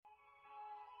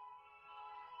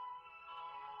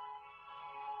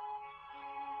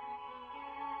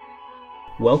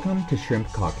Welcome to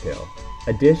Shrimp Cocktail,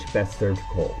 a dish best served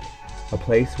cold. A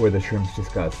place where the shrimps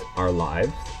discuss our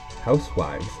lives,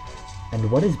 housewives, and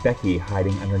what is Becky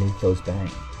hiding underneath those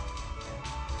bangs.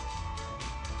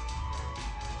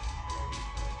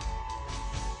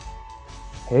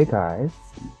 Hey guys.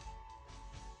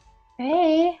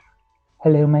 Hey,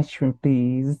 Hello, my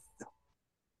shrimpies.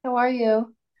 how are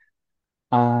you?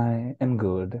 I am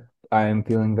good. I am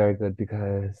feeling very good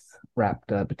because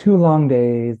wrapped up 2 long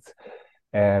days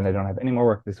and I don't have any more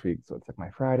work this week. So it's like my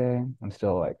Friday. I'm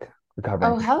still like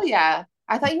recovering Oh, from. hell yeah.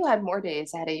 I thought you had more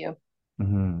days ahead of you.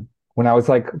 When I was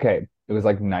like, okay, it was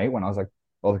like night when I was like,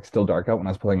 well, like still dark out when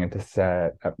I was pulling into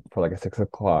set for like a 6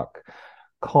 o'clock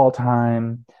call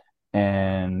time,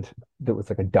 and there was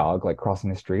like a dog like crossing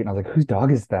the street, and I was like, whose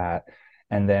dog is that?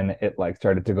 And then it like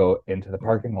started to go into the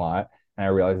parking lot, and I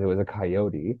realized it was a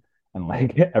coyote, and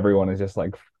like everyone is just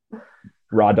like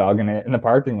raw dogging it in the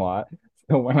parking lot.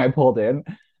 So when I pulled in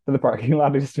to the parking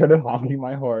lot, I just started honking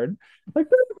my horn, like.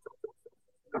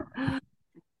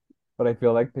 But I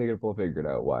feel like people figured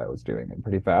out why I was doing it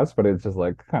pretty fast, but it's just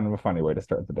like kind of a funny way to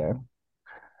start the day.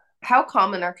 How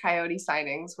common are coyote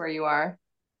sightings where you are?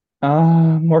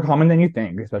 More common than you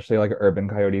think, especially like urban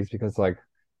coyotes, because like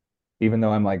even though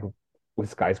I'm like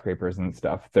with skyscrapers and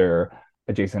stuff, they're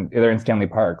in Stanley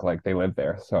Park, like they live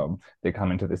there. So they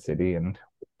come into the city and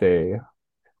they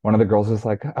one of the girls was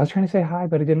like, I was trying to say hi,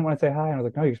 but I didn't want to say hi. And I was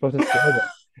like, no, you're supposed to scare them.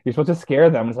 You're supposed to scare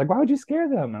them. And it's like, why would you scare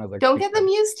them? And I was like, Don't get because them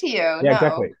used to you. yeah, No.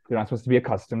 exactly. They're not supposed to be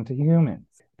accustomed to humans.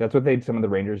 That's what some of the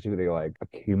rangers do. They like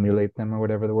accumulate them or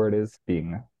whatever the word is,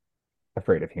 being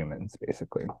afraid of humans,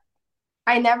 basically.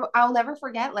 I'll never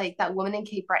forget like that woman in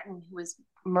Cape Breton who was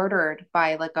murdered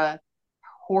by like a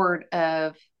horde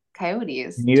of You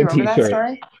coyotes. need Do a you remember that t-shirt.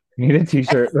 story? You need a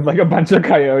t-shirt with like a bunch of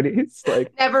coyotes,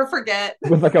 like Never forget.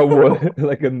 with like a wood,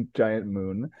 like a giant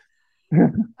moon.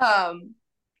 Um,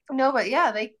 no, but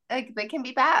yeah, they can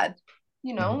be bad.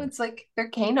 Mhm. It's like they're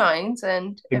canines,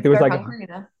 and I think if there was they're like hungry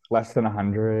enough. less than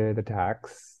 100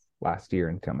 attacks last year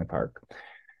in Stanley Park.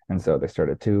 And so they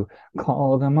started to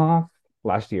call them off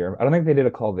last year. I don't think they did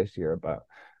a call this year, but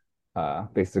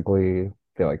basically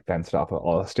they like fenced off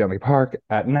all of Stanley Park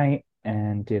at night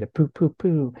and did a poo poo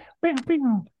poo. Meow,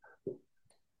 meow.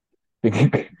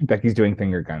 Becky's doing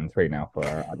finger guns right now for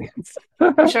our audience.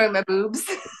 I'm showing my boobs,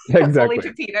 Yeah, only exactly.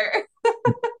 to Peter.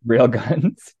 Real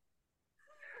guns.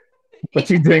 But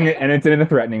she's doing it and it's in a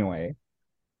threatening way.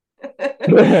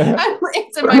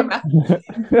 It's in my mouth.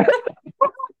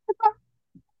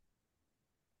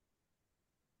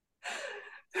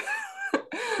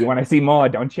 You want to see more,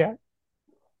 don't you?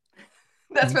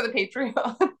 That's for the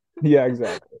Patreon. Yeah,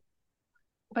 exactly.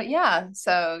 But yeah,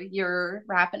 so you're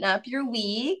wrapping up your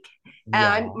week.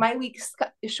 And Yeah. my week's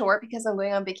short because I'm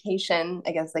going on vacation,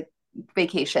 I guess like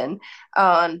vacation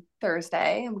on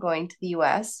Thursday. I'm going to the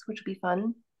US, which will be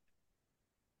fun.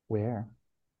 Where?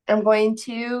 I'm going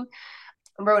to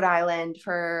Rhode Island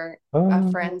for a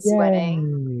Oh, friend's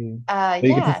wedding. yay. So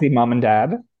you get to Yeah. see mom and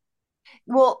dad?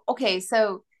 Well, okay,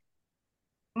 so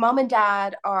mom and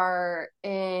dad are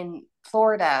in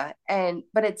Florida and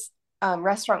but it's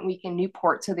restaurant week in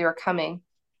Newport, so they were coming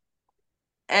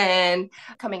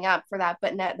up for that.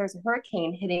 But now there's a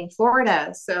hurricane hitting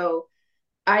Florida, so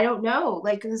I don't know.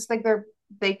 Like it's like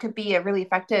they could be really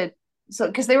affected. So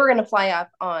because they were going to fly up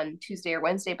on Tuesday or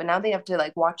Wednesday, but now they have to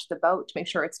like watch the boat to make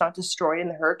sure it's not destroyed in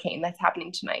the hurricane that's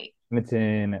happening tonight. And it's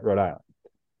in Rhode Island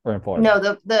or in Florida. No,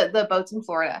 the boat's in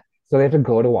Florida. So they have to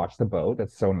go to watch the boat.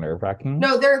 That's so nerve-wracking.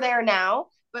 No, they're there now,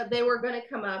 but they were going to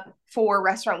come up for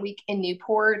restaurant week in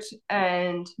Newport,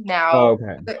 and Oh, now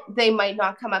okay. they might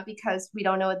not come up because we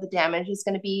don't know what the damage is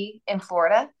going to be in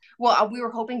Florida. Well, we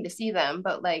were hoping to see them,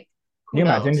 but like, Can you who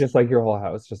imagine knows? just like your whole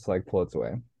house just like floats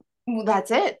away? Well,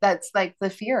 that's it. That's like the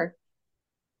fear.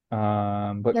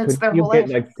 But That's could their you whole get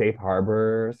life. like safe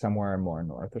harbor somewhere more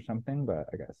north or something? But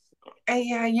I guess.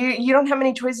 Yeah, you don't have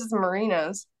many choices in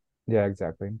marinas. Yeah,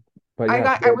 exactly. But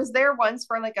yeah, I so, was there once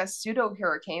for like a pseudo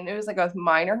hurricane. It was like a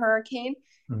minor hurricane,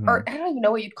 or mhm. I don't even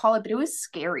know what you'd call it, but it was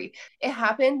scary. It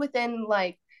happened within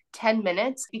like 10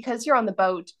 minutes because you're on the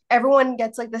boat. Everyone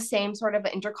gets like the same sort of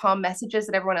intercom messages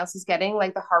that everyone else is getting,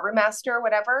 like the harbor master or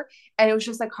whatever. And it was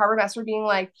just like harbor master being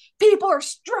like, people are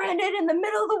stranded in the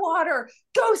middle of the water.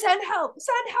 Go send help.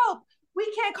 We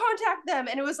can't contact them.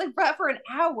 And it was like for an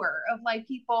hour of like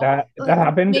people That like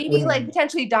happened maybe like when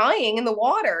potentially dying in the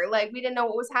water. Like we didn't know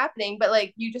what was happening, but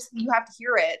like you have to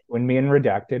hear it. me and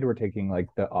Redacted were taking like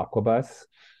the aqua bus,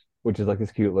 which is like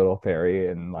this cute little ferry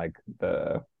in like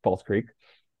the False Creek.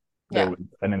 There Yeah. was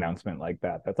an announcement like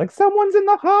that. That's like someone's in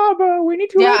the harbor. We need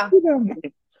to Yeah. rescue them.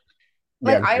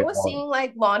 Yeah, Like because I they was all seeing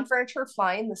like lawn furniture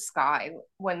fly in the sky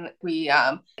when we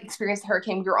experienced the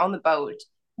hurricane. We were on the boat.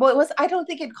 Well, it was I don't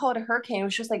think I'd call it a hurricane. It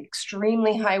was just like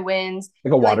extremely high winds.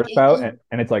 like a Like water spout,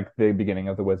 and it's like the beginning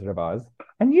of the Wizard of Oz.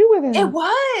 And you were it there.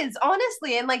 was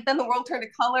honestly, and like then the world turned to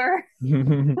color. You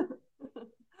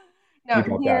Now I'm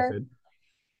dropped here. acid.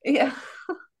 Yeah.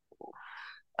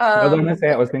 I was gonna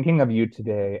say I But was thinking of you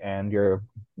today and your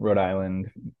Rhode Island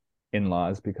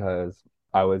in-laws because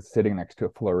I was sitting next to a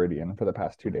Floridian for the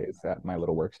past 2 days at my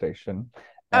little workstation,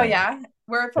 oh and yeah,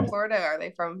 where from Florida are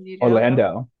they from? You don't know?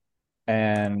 Orlando,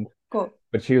 and Cool.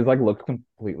 but she was like looked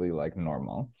completely like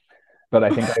normal, but I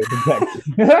think I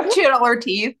detect She had all her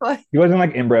teeth. Like, he wasn't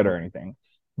like inbred or anything,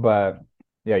 but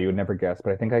yeah, you would never guess.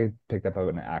 But I think I picked up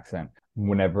an accent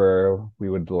whenever we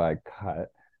would like cut.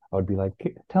 I would be like,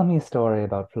 "Tell me a story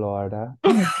about Florida."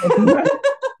 Tell me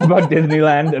about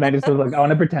Disneyland, and I just was like, I want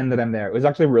to pretend that I'm there. It was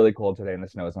actually really cold today, and the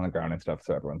snow is on the ground and stuff,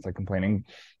 so everyone's like complaining.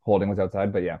 Holding was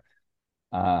outside, but yeah,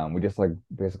 we just like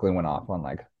basically went off on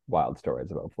like wild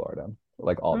stories about Florida,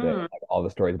 like all day, mm. like all the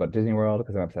stories about Disney World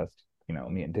because I'm obsessed.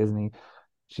 Me and Disney.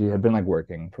 She had been like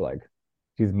working for like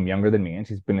she's younger than me, and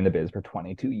she's been in the biz for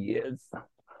 22 years.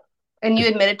 And you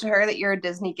admitted to her that you're a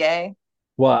Disney gay.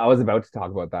 Well, I was about to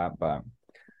talk about that, but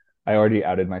I already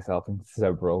outed myself in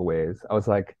several ways. I was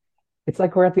like, it's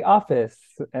like we're at the office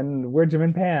and we're Jim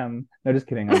and Pam. No, just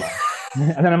kidding. And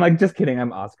then I'm like, just kidding.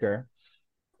 I'm Oscar.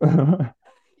 I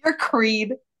You're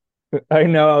Creed.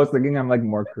 know. I was thinking I'm like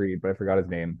more Creed, but I forgot his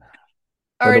name.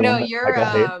 Or Or the no, one that you're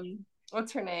Michael hates,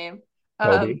 what's her name?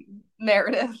 Toby.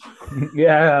 Meredith.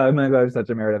 Yeah. Oh my God,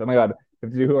 such a Meredith. Oh my God.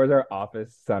 If you who are our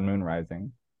office, Sun Moon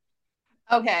Rising.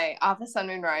 Okay, Office Sun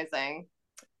Moon Rising.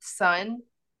 Sun,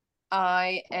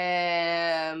 I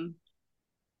am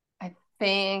I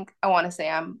think I want to say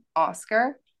I'm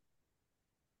Oscar.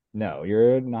 No,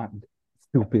 you're not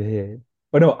stupid.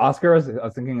 But no, Oscar. I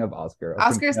was thinking of Oscar.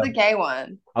 Oscar's the gay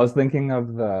one. I was thinking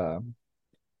of the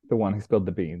one who spilled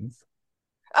the beans.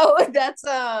 Oh, that's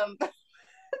what's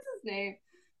his name?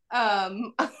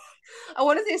 I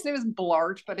want to say his name is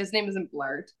Blart, but his name isn't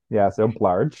Blart. Yeah, so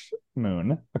Blarch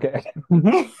Moon. Okay.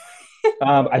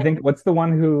 I think what's the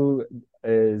one who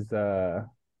is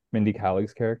Mindy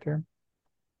Kaling's character?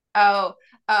 Oh,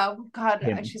 God,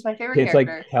 Him. she's my favorite It's like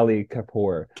character. Kelly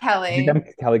Kapoor. I think Kelly. I'm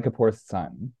Kelly Kapoor's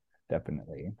son,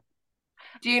 definitely.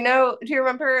 Do you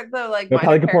remember the like No, minor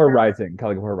Kelly Kapoor character? Rising.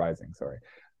 Kelly Kapoor Rising, sorry.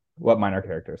 What minor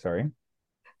character? Sorry.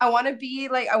 I want to be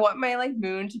like I want my like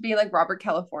moon to be like Robert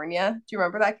California. Do you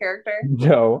remember that character?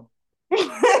 Joe.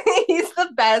 He's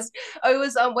the best. Oh, it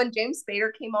was when James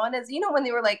Spader came on as when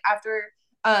they were like after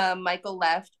Michael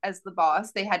left as the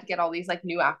boss, they had to get all these like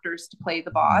new actors to play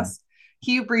the Mhm. boss.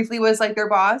 He briefly was like their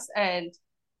boss, and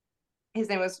his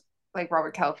name was like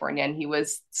Robert California, and he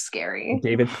was scary.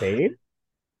 David Spade?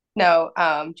 No,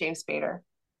 James Spader.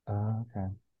 Okay.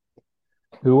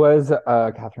 Who was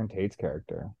Catherine Tate's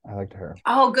character? I liked her.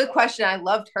 Oh, good question. I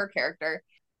loved her character.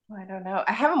 I don't know.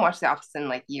 I haven't watched The Office in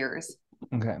like years.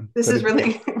 Okay. This So is did you,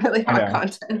 really, really I hot know.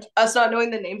 content. Us not knowing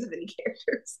the names of any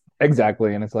characters.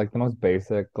 Exactly. And it's like the most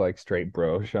basic, like straight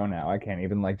bro show now. I can't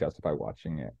even like justify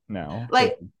watching it. No.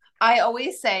 Like, I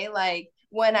always say, like,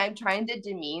 when I'm trying to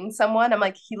demean someone, I'm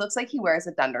like, he looks like he wears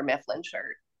a Dunder Mifflin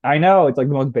shirt. I know it's like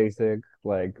the most basic,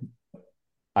 like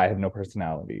I have no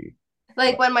personality.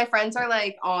 Like, But when my friends are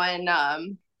like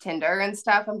on Tinder and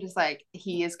stuff, I'm just like,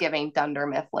 he is giving Dunder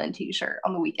Mifflin t shirt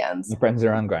on the my weekends. friends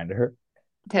are on Grinder.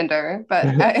 Tinder, but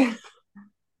I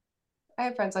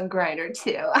have friends on Grinder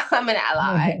too. I'm an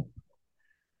ally.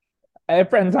 I have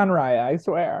friends on Raya, I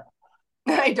swear.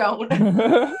 I don't.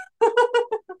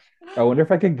 I wonder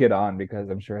if I could get on because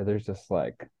I'm sure there's just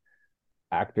like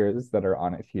actors that are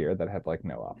on it here that have like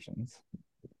no options.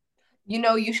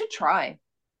 You should try.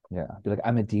 Yeah. I'd be like,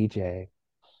 I'm a DJ.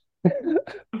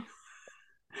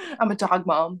 I'm a dog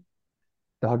mom.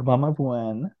 Dog mom of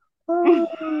one.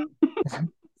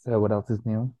 So what else is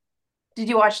new? Did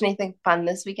you watch anything fun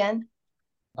this weekend?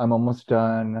 I'm almost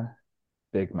done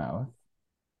Big Mouth,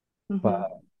 but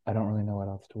Mm-hmm. I don't really know what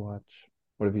else to watch.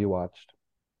 What have you watched?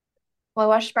 Well,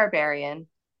 I watched Barbarian.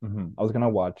 I was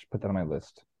gonna put that on my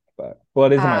list, but well,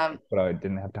 it is on my Um, list, but I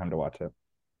didn't have time to watch it.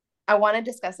 I want to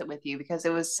discuss it with you because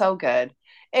it was so good.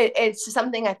 It's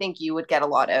something I think you would get a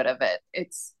lot out of it.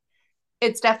 It's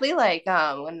definitely like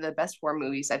one of the best war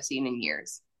movies I've seen in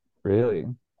years. Really?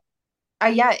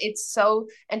 Yeah, it's so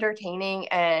entertaining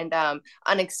and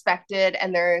unexpected,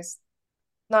 and there's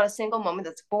not a single moment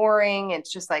that's boring.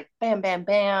 It's just like bam, bam,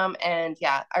 bam, and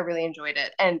yeah, I really enjoyed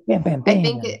it. And Bam, bam, I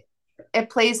think bam. it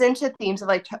plays into themes of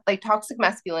like toxic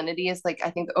masculinity is like I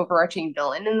think the overarching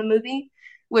villain in the movie,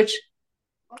 which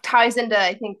ties into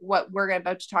I think what we're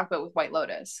about to talk about with White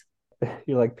Lotus.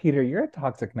 You're like, Peter, you're a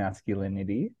toxic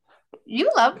masculinity.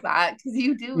 You love that because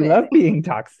you do You it. love being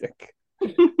toxic.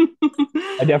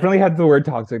 I definitely had the word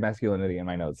toxic masculinity in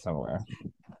my notes somewhere.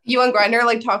 You and Grinder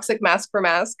like toxic mask for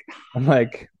mask. I'm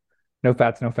like, no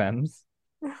fats, no femmes.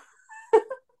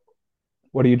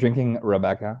 What are you drinking,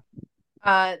 Rebecca?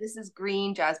 This is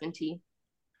green jasmine tea.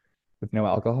 With no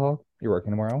alcohol? You're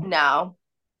working tomorrow? No,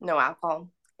 no alcohol.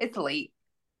 It's late.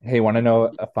 Hey, want to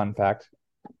know a fun fact?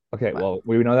 Okay, What? well,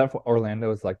 we know that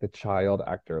Orlando is like the child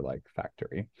actor like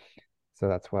factory. So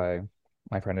that's why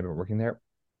my friend had been working there.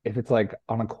 If it's like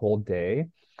on a cold day,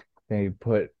 they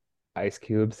put ice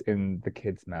cubes in the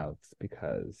kids' mouths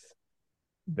because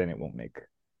then it won't make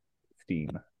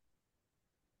steam.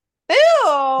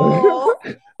 Ew.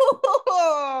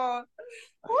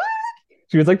 What?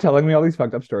 She was like telling me all these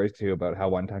fucked up stories too about how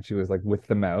one time she was like with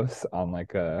the mouse on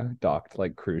like a docked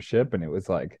like cruise ship and it was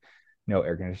like no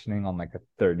air conditioning on like a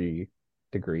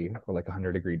 30-degree or like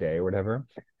 100-degree day or whatever.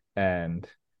 And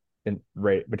in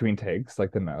right between takes,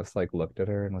 like the mouse like looked at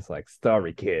her and was like,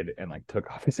 "Sorry, kid," and like took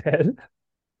off his head.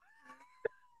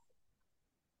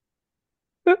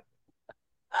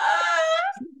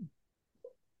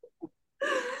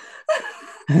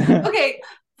 Okay,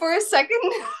 for a second,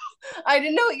 I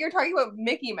didn't know you were talking about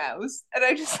Mickey Mouse, and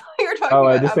I just thought you were Oh, talking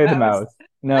I about just a say the mouse. mouse.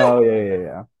 No,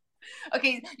 yeah.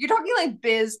 Okay, you're talking like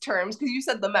biz terms because you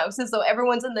said the mouse, and so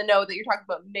everyone's in the know that you're talking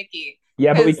about Mickey.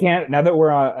 Yeah, but we Because can't now that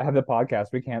we're have the podcast,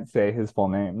 we can't say his full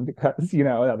name because you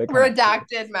know how they come up.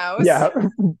 redacted mouse, Yeah,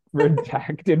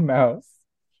 redacted mouse.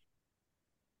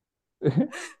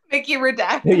 Mickey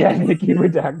redacted. Yeah, Nikki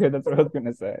redacted. That's what I was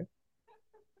gonna say.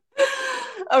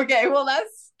 Okay, well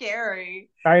that's scary.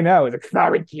 I know. It's like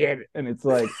sorry, kid, and it's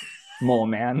like mole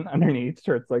man underneath,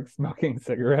 sure, it's like smoking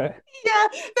cigarette. Yeah,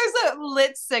 there's a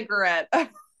lit cigarette, like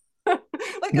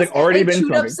He's like already a been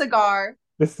chewed up smoking. cigar.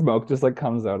 The smoke just like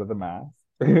comes out of the mask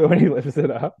when he lifts it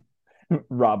up.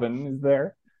 Robin is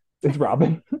there. It's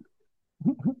Robin.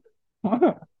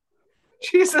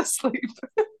 She's asleep.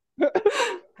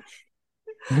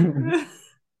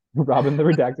 Robin the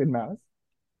redacted mouse.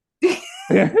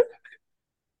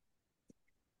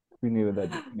 We knew that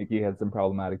Mickey had some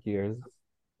problematic years,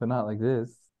 but not like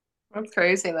this. That's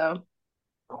crazy though.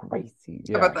 Crazy. How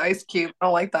Yeah, about the ice cube? I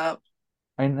don't like that.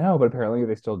 I know, but apparently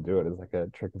they still do it as like a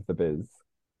trick of the biz. It's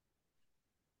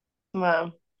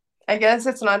Well, I guess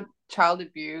it's not child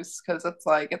abuse because it's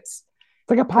like it's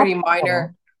like a pretty popsicle.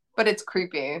 minor, but it's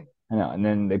creepy. I know, and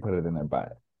then they put it in their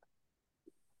butt.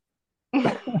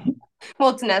 Well,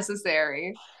 it's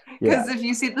necessary Yeah. because if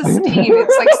you see the steam,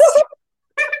 it's like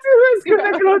I was you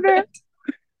gonna out go of there. it.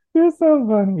 You're so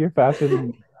funny. You're faster than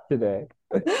me today.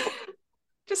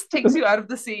 Just takes you out of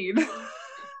the scene.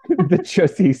 The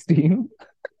chussy steam.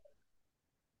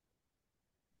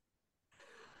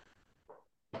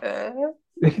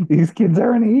 These kids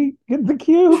aren't heat. Get the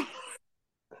cube.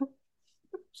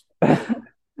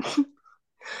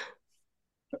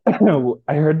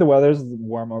 I heard the weather's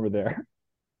warm over there.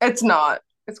 It's not.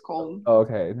 It's cold. Oh,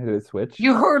 okay, did it switch?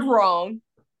 You heard wrong.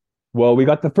 Well, we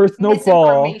got the first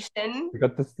snowfall. Misinformation. We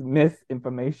got this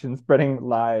misinformation spreading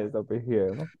lies over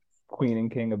here. Queen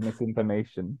and king of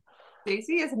misinformation.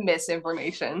 Daisy is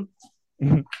misinformation.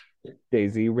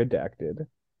 Daisy redacted.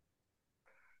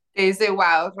 Daisy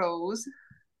Wild Rose.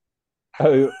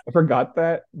 Oh, I forgot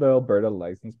that the Alberta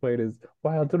license plate is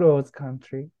Wild Rose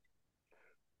Country.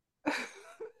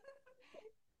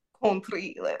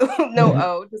 Country. No,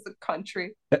 oh, just a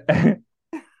country. A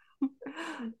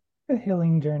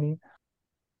healing journey.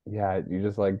 Yeah, you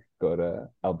just like go to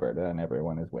Alberta and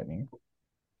everyone is winning.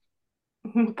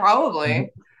 Probably.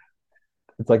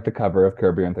 It's like the cover of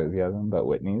Curb Your Enthusiasm, but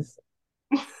Whitney's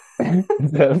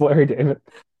instead of Larry David.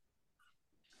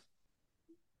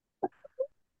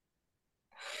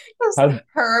 Just How's,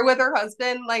 her with her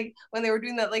husband, like when they were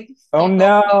doing that like oh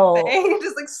female feet no! thing,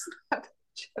 just like slap.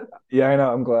 Yeah, I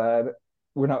know. I'm glad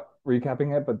we're not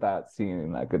recapping it, but that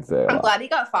scene I could say a I'm lot. glad he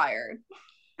got fired.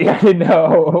 Yeah, I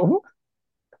know.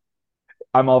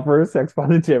 I'm all for sex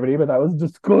positivity, but that was I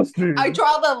disgusting.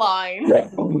 draw the line.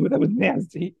 Oh, that was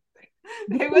nasty.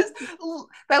 It was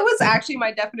that was actually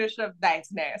my definition of that's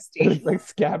It was nasty. like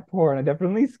scat porn. I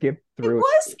definitely skipped It through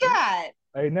was it. scat.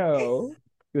 I know.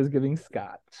 It was giving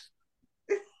Scott.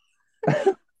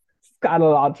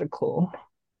 Scatological.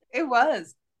 It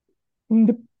was. We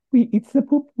eat the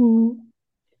poo poo.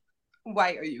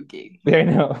 Why are you gay? Yeah, I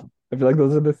know. I feel like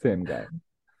those are the same guy.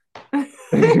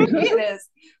 It Do is.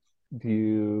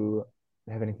 you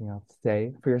have anything else to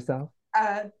say for yourself?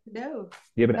 No. Do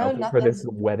you have an No, outfit for this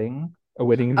nothing. wedding A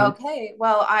wedding dress? Okay,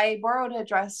 well, I borrowed a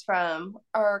dress from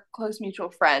our close mutual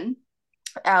friend.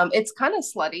 It's kind of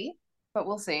slutty, but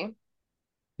we'll see.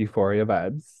 Euphoria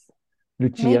vibes.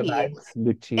 Lucia Maybe. vibes.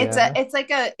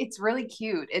 Lucia. It's really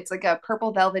cute. It's like a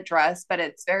purple velvet dress, but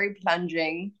it's very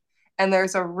plunging, and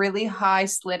there's a really high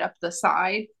slit up the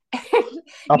side.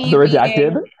 Up the Me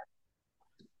redacted.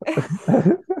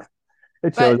 being,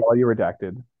 It shows but all you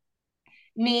redacted.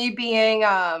 me being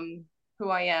who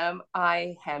I am,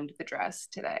 I hemmed the dress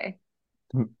today.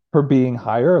 For being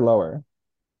higher or lower?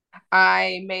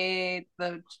 I made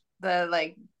the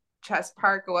like chest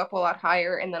part go up a lot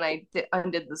higher, and then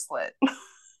undid the slit.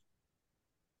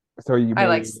 So you I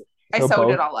like made I so sewed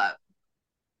it both all up.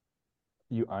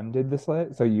 you undid the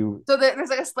slit. So you So there's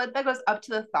like a slit that goes up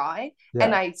to the thigh,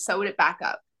 and yeah. I sewed it back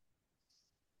up.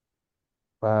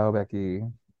 Wow, Becky,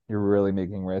 you're really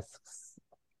making risks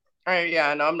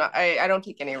Yeah, no, I'm not. I don't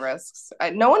take any risks.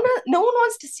 No one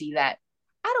wants to see that.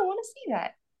 I don't want to see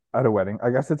that. at a wedding.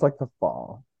 I guess it's like the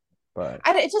fall, but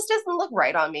It just doesn't look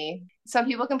right on me. Some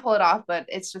people can pull it off, but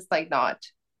it's just like not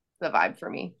the vibe for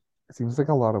me. it seems like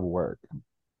a lot of work.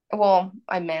 Well,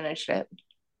 I managed it.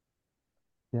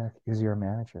 Yeah, because you're a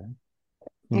manager.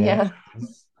 You manage Yeah,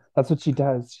 things. That's what she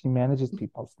does. She manages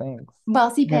people's things.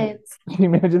 bossy She man- pants. she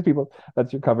manages people.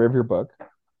 That's your cover of your book.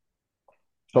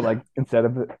 But like instead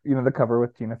of the cover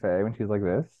with Tina Fey when she's like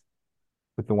this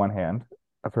with the one hand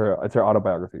of her, it's her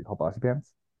autobiography called Bossy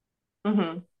Pants.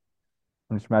 Mm-hmm.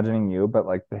 I'm just imagining you, but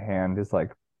like the hand is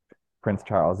like Prince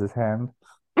Charles's hand.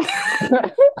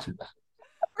 We're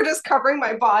just covering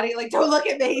my body. Like, don't look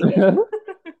at me.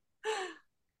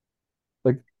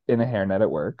 Like in a hairnet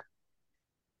at work.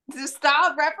 Just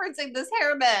stop referencing this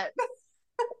hairnet.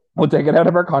 We'll take it out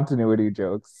of our continuity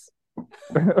jokes.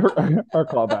 Our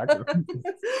callback references.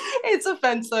 It's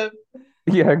offensive.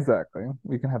 Yeah, exactly.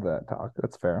 We can have that talk.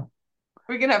 That's fair.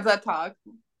 We can have that talk.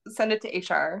 Send it to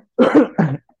HR.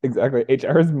 Exactly.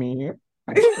 HR is me,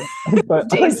 but like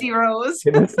Daisy Rose.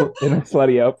 in a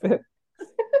slutty outfit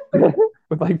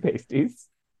with like pasties.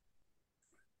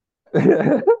 With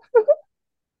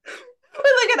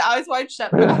like an eyes wide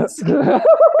shut mask.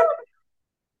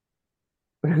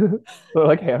 So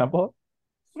like Hannibal.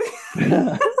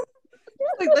 Like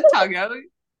the tongue out.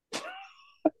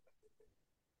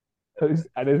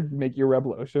 I just make you rub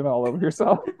lotion all over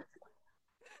yourself.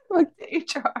 Like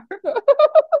HR.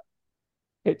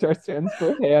 HR stands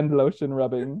for hand lotion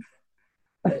rubbing.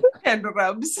 Hand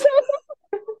rubs.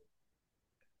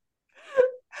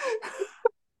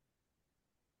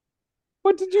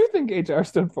 What did you think HR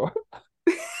stood for?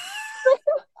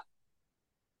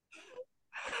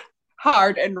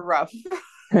 Hard and rough.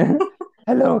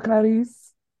 Hello,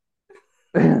 Clarice.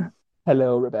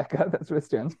 Hello, Rebecca. That's what it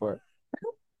stands for.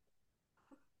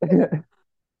 Hello,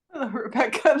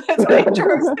 Rebecca. That's what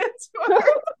HR stands for.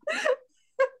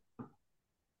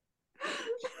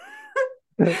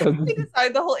 We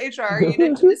decided the whole HR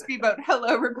unit to just be about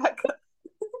hello, Rebecca.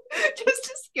 Just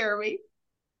to scare me.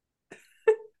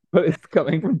 But it's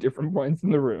coming from different points in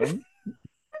the room.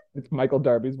 It's Michael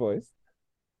Darby's voice.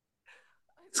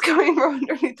 It's coming from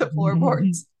underneath the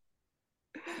floorboards.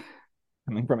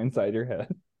 Coming from inside your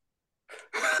head.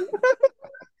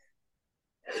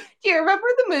 Do you remember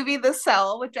the movie The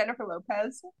Cell with Jennifer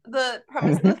Lopez? The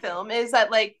premise of the film is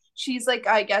that like she's like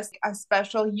I guess a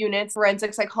special unit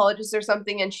forensic psychologist or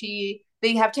something, and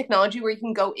they have technology where you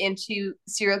can go into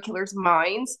serial killers'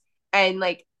 minds and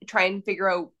like try and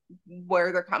figure out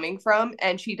where they're coming from,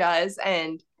 and she does.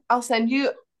 And I'll send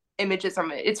you images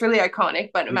from it. It's really iconic,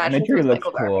 but The imagine if it imagery was looks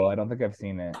Michael cool. Darby. I don't think I've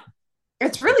seen it.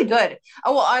 It's really good.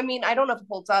 Oh well, I mean, I don't know if it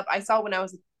holds up. I saw it when I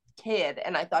was a kid,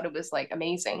 and I thought it was like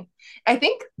amazing. I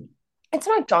think it's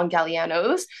not John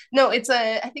Galliano's. No, I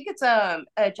think it's a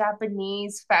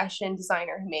Japanese fashion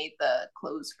designer who made the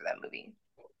clothes for that movie.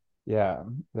 Yeah,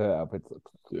 the outfits look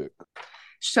sick.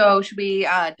 So should we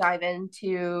dive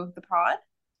into the pod?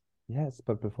 Yes,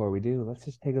 but before we do, let's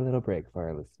just take a little break for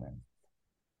our listeners.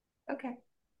 Okay.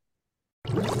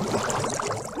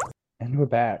 And we're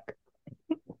back.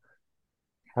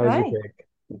 How was your Hi.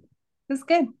 break? That's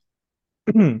good.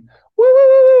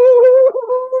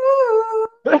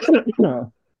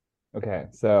 Okay,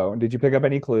 so did you pick up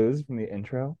any clues from the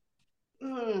intro?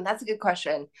 That's a good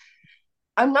question.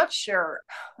 I'm not sure.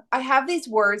 I have these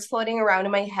words floating around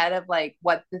in my head of like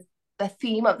what the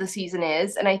theme of the season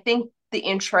is, and I think the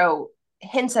intro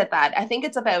hints at that. I think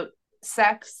it's about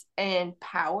sex and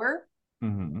power.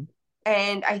 Mm-hmm.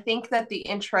 And I think that the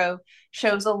intro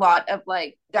shows a lot of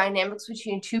like dynamics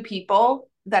between two people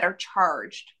that are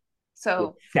charged. With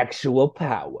So sexual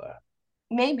power.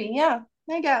 maybe, yeah,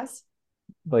 I guess.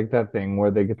 Like that thing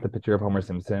where they get the picture of Homer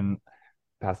Simpson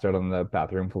passed out on the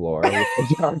bathroom floor with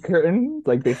the shower curtains.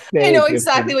 Like I know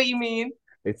exactly what you mean.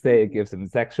 they say it gives him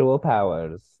sexual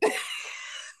powers.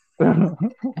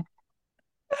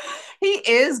 He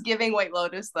is giving White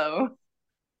Lotus though.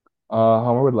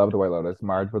 Homer would love the White Lotus.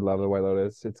 Marge would love the White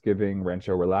Lotus. It's giving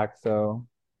Rancho Relaxo.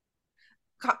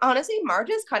 Honestly, Marge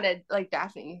is kind of like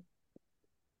Daphne.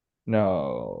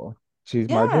 No, she's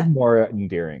Marge is Yeah, more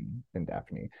endearing than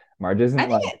Daphne. Marge isn't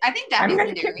like I think I'm Daphne's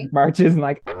gonna kill. endearing. Marge isn't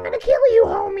like I'm gonna kill you,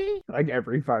 homie. Like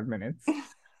every 5 minutes.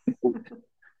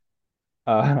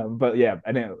 But yeah,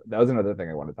 I know that was another thing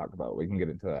I want to talk about. We can get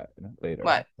into that later.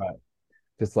 What? But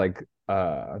just like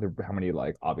how many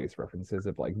like obvious references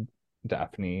of like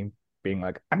Daphne being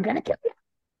like I'm gonna kill you.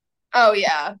 Oh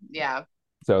yeah, yeah.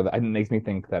 So that makes me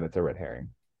think that it's a red herring.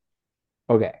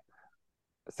 Okay.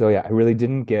 So yeah, I really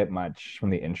didn't get much from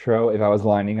the intro. If I was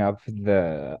lining up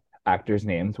the actors'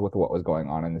 names with what was going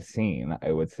on in the scene,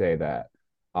 I would say that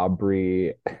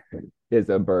Aubrey is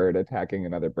a bird attacking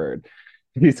another bird.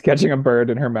 He's catching a bird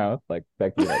in her mouth, like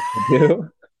Becky likes to do.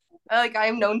 Like I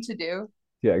am known to do.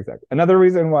 Yeah, exactly. Another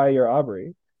reason why you're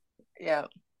Aubrey. Yeah.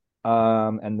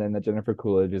 And then that Jennifer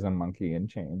Coolidge is a monkey in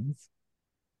chains.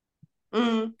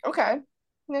 Okay.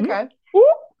 Mm. Okay.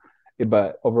 Ooh.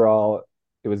 But overall,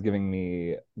 it was giving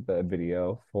me the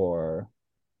video for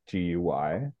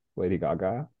GUY, Lady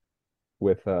Gaga,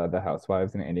 with the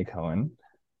Housewives and Andy Cohen.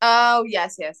 Oh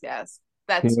yes, yes, yes.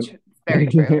 Can That's you, very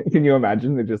true. can you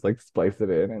imagine they just like splice it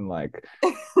in and like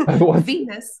what's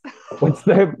Venus. what's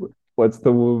the what's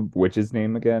the witch's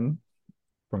name again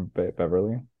from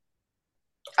Beverly?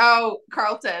 Oh,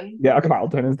 Carlton. Yeah,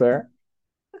 Carlton is there.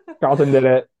 Carlton did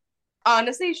it.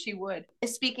 Honestly, she would.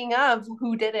 Speaking of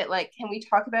who did it, like, can we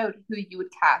talk about who you would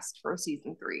cast for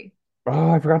season three?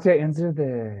 Oh, I forgot to answer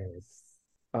this.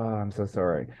 Oh, I'm so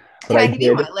sorry. But Can I I give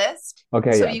you did. my list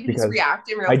Okay, so yeah, you can just because react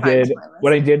in real time to my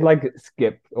what I list? did like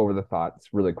skip over the thoughts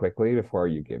really quickly before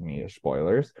you give me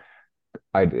spoilers.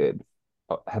 I did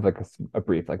have like a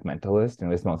brief like mental list, and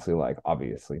it was mostly like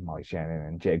obviously Molly Shannon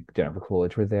and Jennifer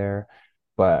Coolidge were there,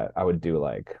 but I would do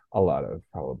like a lot of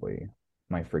probably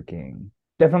my freaking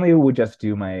definitely would just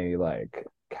do my like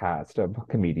cast of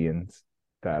comedians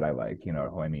that I like, you know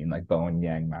who I mean, like Bowen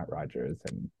Yang, Matt Rogers,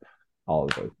 and all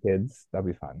of those kids. That'd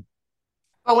be fun.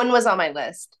 Owen was on my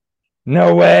list.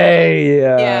 No way.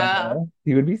 Yeah.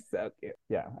 He would be so cute.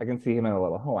 Yeah, I can see him in a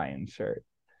little Hawaiian shirt.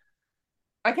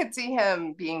 I could see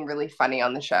him being really funny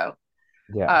on the show,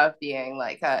 Yeah. of being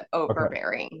like an Okay.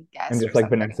 overbearing And guest or just like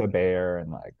something. Vanessa Bayer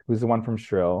and like who's the one from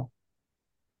Shrill?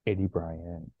 Eddie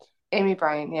Bryant. Amy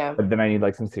Bryant, yeah. But then I need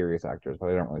like some serious actors, but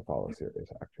I don't really follow serious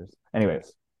actors.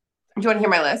 Anyways, Do you want to hear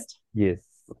my list? yes.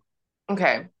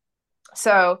 Okay.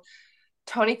 So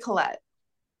Tony Collette,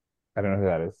 I don't know who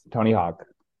that is. Tony Hawk.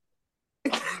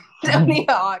 Tony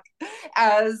Hawk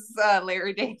as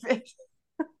Larry David.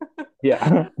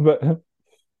 Yeah, but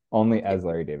only as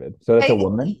Larry David. So that's a Hey,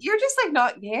 woman? you're just like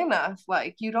not gay enough.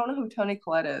 Like you don't know who Tony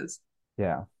Collette is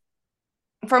Yeah.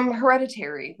 from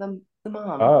Hereditary, the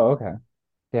mom. Oh, okay.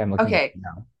 Yeah, I'm looking at it Okay,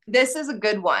 now. this is a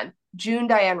good one. June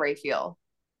Diane Raphael.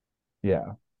 Yeah.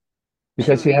 She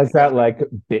Because would she be has that really, like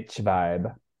bitch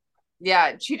vibe.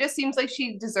 yeah. She just seems like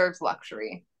she deserves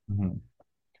luxury. Mhm.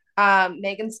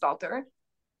 Megan Stalter,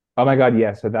 Oh my God,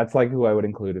 yes. So that's like who I would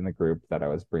include in the group that I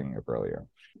was bringing up earlier.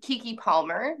 Kiki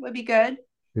Palmer would be good.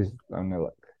 Who's I'm gonna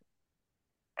look.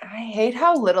 I hate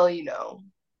how little you know.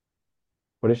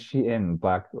 What is she in?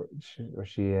 Black was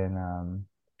she in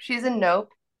She's in Nope.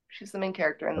 She's the main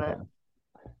character in okay,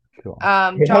 that. cool.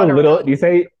 Hate how John little do you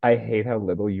Early. say I hate how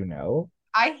little you know?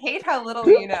 I hate how little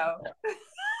you know.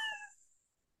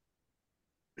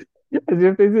 As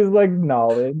if this is like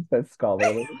knowledge that's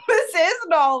scholarly. This is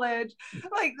knowledge.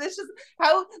 Like this is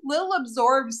how little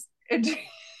absorbs into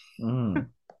Mm.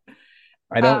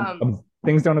 I don't um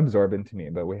things don't absorb into me,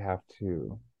 but we have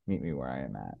to meet me where I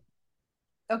am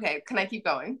at. okay, can I keep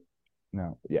going?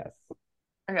 No, yes.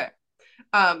 Okay.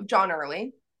 John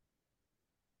Early.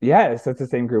 Yes, that's the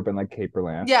same group in like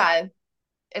Caperland. Yeah,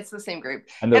 it's the same group.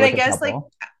 And they're And I like a guess like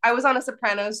couple. I was on a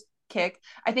Sopranos kick.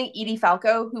 I think Edie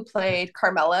Falco, who played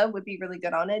Carmela, would be really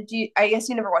good on it. I guess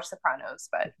you never watched Sopranos,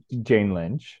 but Jane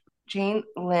Lynch. Jane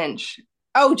Lynch.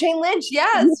 Oh, Jane Lynch.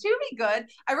 Yes, she would be good.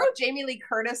 I wrote Jamie Lee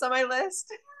Curtis on my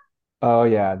list. Oh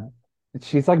yeah.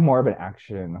 She's like more of an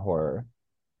action horror,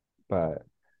 but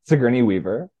Sigourney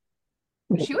Weaver.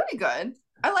 She would be good.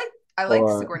 I like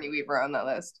Or Sigourney Weaver on that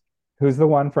list. who's the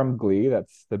one from Glee?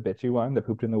 That's the bitchy one that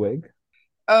pooped in the wig.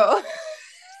 Oh,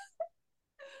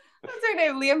 what's her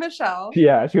name? Leah Michelle.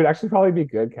 Yeah, she would actually probably be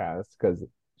good cast because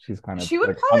she's kind of She would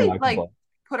like probably like unlikable.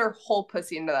 put her whole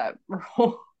pussy into that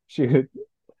role. She would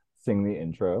sing the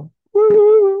intro.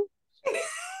 Woo!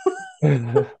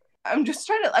 I'm just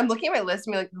trying to. I'm looking at my list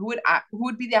and be like, who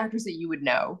would be the actors that you would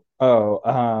know? Oh,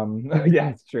 yeah,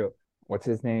 it's true. What's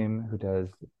his name? Who does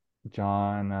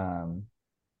John?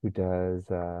 Who does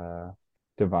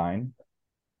Divine?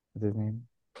 What's his name?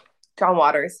 John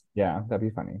Waters. Yeah, that'd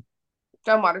be funny.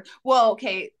 John Waters. Well,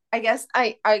 okay. I guess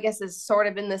is sort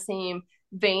of in the same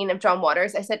vein of John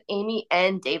Waters. I said Amy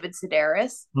and David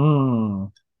Sedaris. Hmm.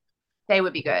 They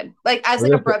would be good. Like as like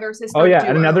a Really good. brother Oh sister yeah,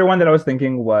 and another duo. one that I was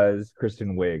thinking was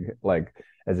Kristen Wiig, like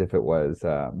as if it was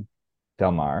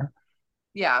Del Mar,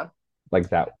 Yeah. like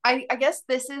that. I guess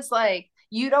this is like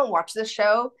you don't watch the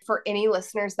show. For any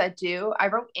listeners that do, I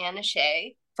wrote Anna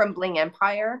Shay from Bling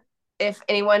Empire. If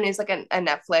anyone is like a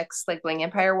Netflix like Bling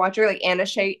Empire watcher, like Anna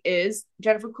Shay is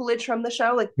Jennifer Coolidge from the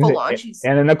show, like Is full it on. She's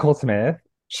Anna Nicole Smith?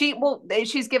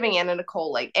 she's giving Anna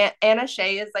Nicole like Anna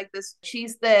Shay is like this.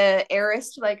 She's the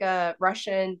heiress to like a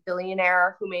Russian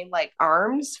billionaire who made like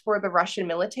arms for the Russian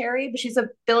military, but she's a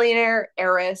billionaire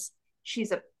heiress.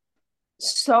 She's a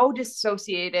so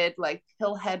dissociated, like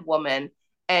pillhead woman,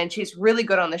 and she's really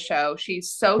good on the show.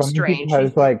 She's so Funny strange.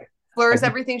 because She like I slurs keep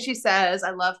everything she says.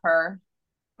 I love her.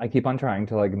 I keep on trying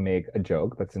to like make a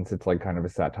joke, but since it's like kind of a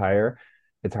satire,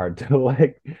 it's hard to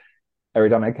like every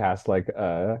time I cast like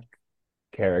a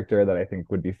character that I think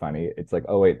would be funny, it's like,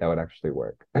 oh wait, that would actually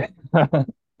work.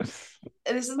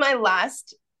 This is my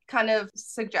last kind of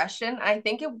suggestion. I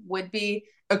think it would be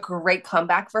a great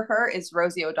comeback for her is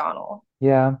Rosie O'Donnell.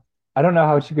 Yeah. I don't know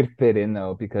how she could fit in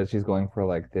though, because she's going for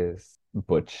like this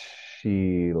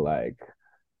butchy like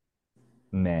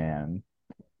man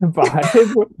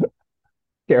vibe.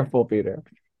 Careful, Peter.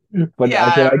 But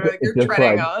I feel Yeah, like like it's you're just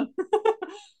treading like on.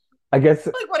 I guess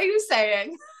Like, what are you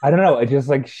saying? I don't know. It's just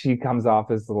like she comes off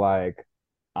as like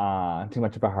too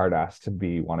much of a hard ass to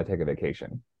be want to take a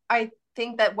vacation. I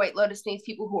think that White Lotus needs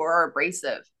people who are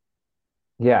abrasive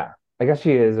Yeah. I guess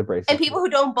she is and abrasive. people who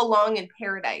don't belong in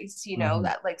paradise, Hmm.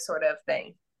 that like sort of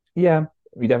thing. Yeah.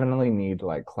 We definitely need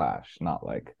like Clash, not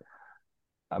like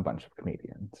a bunch of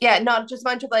comedians. Yeah, not just a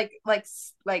bunch of like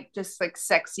just like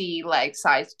sexy like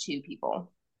size 2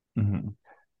 people. Hmm.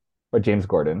 But James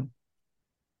Gordon.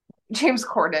 James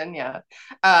Corden, yeah.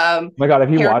 Oh my God, if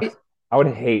he Harry watched, I would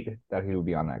hate that he would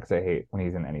be on that because I hate when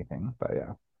he's in anything. But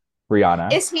yeah.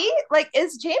 Rihanna. is he like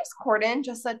is James Corden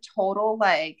just a total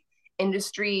like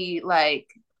industry like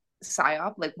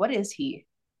psyop? Like what is he?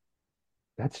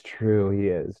 That's true. He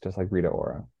is just like Rita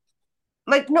Ora.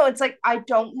 Like no, it's like I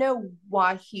don't know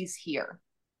why he's here.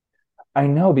 I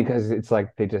know because it's like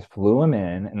they just flew him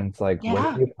in and it's like, where did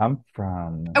Yeah. you come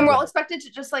from? And we're Yeah. all expected to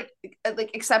just like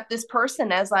accept this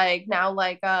person as like now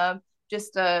like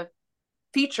just a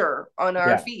feature on our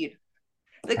Yeah. feed.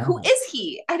 Like who Oh, is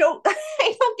he? I don't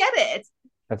I don't get it.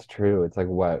 that's true. It's like,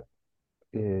 what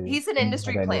is, He's an have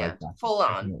industry any like plant, that? full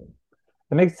on. Definitely.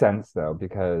 It makes sense though,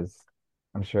 because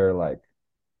I'm sure like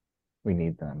we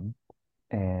need them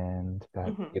and that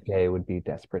Mm-hmm. UK would be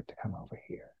desperate to come over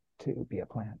here to be a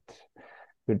plant. It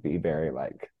would be very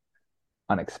like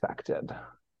unexpected.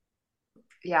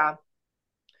 Yeah.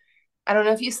 I don't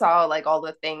know if you saw like all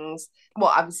the things.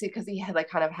 Well, obviously, because he had like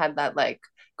kind of had that like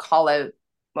call out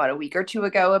what a week or two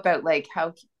ago about like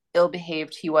how ill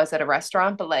behaved he was at a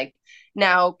restaurant, but like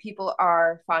now people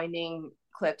are finding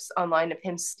clips online of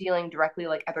him stealing directly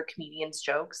like other comedians'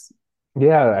 jokes.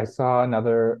 Yeah, I saw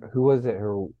another, who was it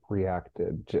who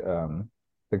reacted?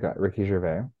 The guy, Ricky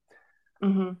Gervais,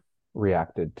 Mm-hmm.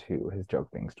 reacted to his joke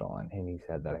being stolen. And he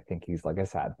said that I think he's like a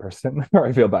sad person, or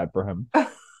I feel bad for him.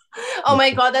 Oh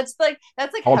my god, that's like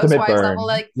Ultimate housewives level. burn.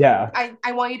 Like Yeah,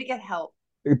 I want you to get help.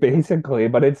 basically.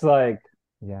 But it's like,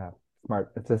 yeah,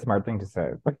 smart. It's a smart thing to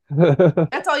say.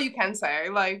 That's all you can say.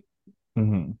 Like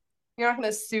Hmm. you're not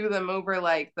gonna sue them over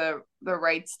like the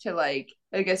rights to like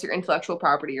I guess your intellectual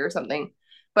property or something.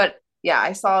 But yeah,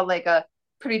 I saw like a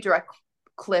pretty direct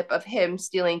clip of him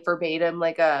stealing verbatim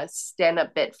like a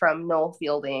stand-up bit from Noel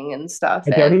Fielding and stuff.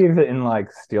 I doubt And he even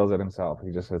like steals it himself.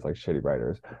 He just has like shitty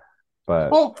writers.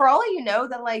 But well, for all you know,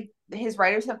 that like his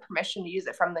writers have permission to use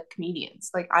it from the comedians.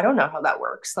 Like I don't know how that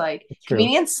works. Like it's true.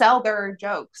 comedians sell their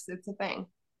jokes. It's a thing.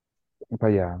 But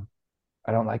yeah,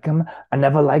 I don't like him. I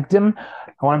never liked him.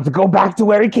 I want him to go back to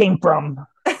where he came from.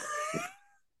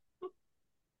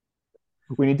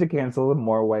 We need to cancel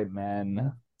more white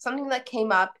men. Something that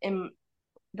came up in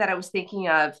that I was thinking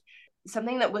of,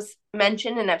 something that was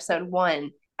mentioned in episode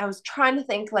 1. I was trying to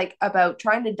think like about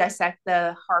trying to dissect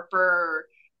the Harper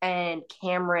and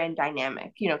Cameron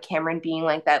dynamic. Cameron being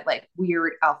like that like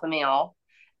weird alpha male,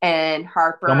 and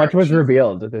So much was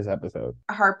revealed this episode.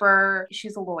 Harper,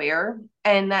 she's a lawyer,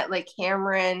 and that like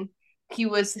Cameron, he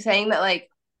was saying that like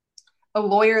a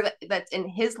lawyer that's in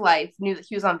his life knew that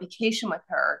he was on vacation with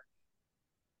her,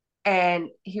 And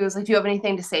he was like, "Do you have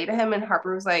anything to say to him?" And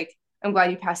Harper was like, "I'm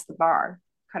glad you passed the bar,"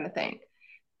 kind of thing.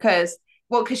 Because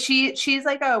because she's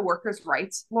like a workers'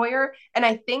 rights lawyer, and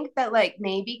I think that like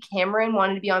maybe Cameron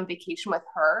wanted to be on vacation with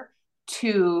her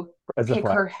to As a pick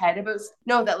flex. her head about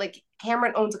no that like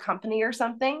Cameron owns a company or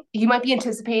something. He might be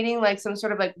anticipating like some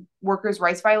sort of like workers'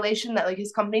 rights violation that like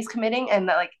his company's committing, and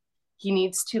that like he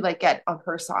needs to like get on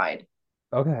her side.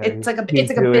 Okay. It's He's like a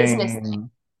business doing,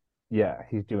 yeah,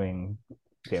 he's doing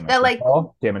damage that like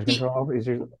control. Damage he control is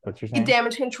what you're saying?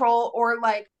 damage control or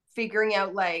like figuring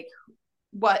out like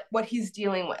what he's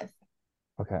dealing with.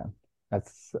 Okay.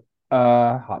 That's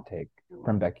a hot take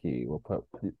from Becky. We'll put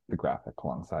the graphic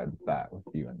alongside that with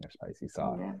you and your spicy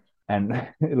sauce. Yeah. And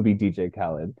it'll be DJ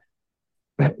Khaled.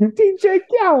 DJ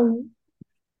Khaled.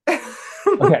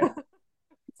 Okay.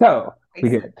 So we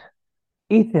get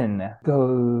Ethan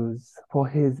goes for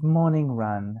his morning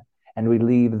run, and we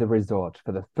leave the resort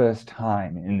for the first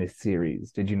time in this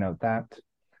series. Did you note that?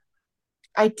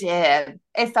 I did.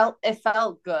 It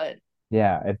felt good.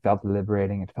 Yeah, it felt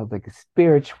liberating. It felt like a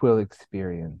spiritual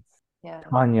experience. Yeah.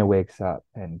 Tanya wakes up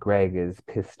and Greg is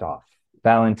pissed off.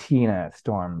 Valentina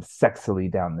storms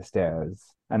sexily down the stairs.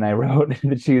 And I wrote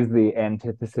that she's the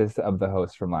antithesis of the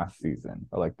host from last season,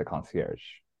 or like the concierge.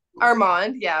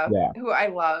 Armand, yeah, Yeah, who I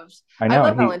loved. I I know. love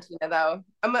And Valentina though.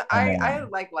 I I know,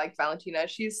 like Valentina.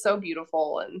 She's so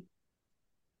beautiful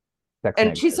sex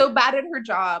and she's negative. so bad at her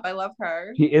job. I love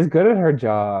her. She is good at her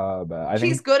job. I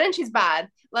She's think. good and she's bad.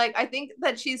 Like I think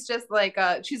that she's just like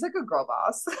she's like a girl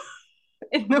boss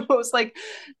in the most like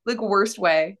worst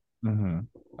way. Mhm.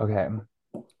 Okay.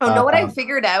 Oh, know what I Um,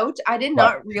 figured out? I did what?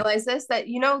 not realize this that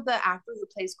you know the actor who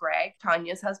plays Greg,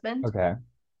 Tanya's husband. Okay.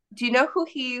 Do you know who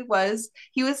he was?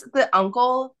 He was the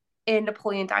uncle in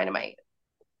Napoleon Dynamite.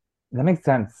 That makes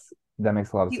sense. That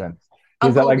makes a lot of He, sense. He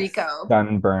has that Uncle like Rico.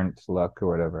 sunburnt look or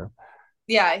whatever.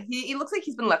 Yeah, he looks like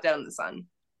he's been left out in the sun.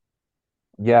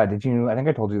 Yeah, did you? I think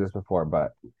I told you this before,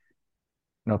 but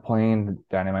Napoleon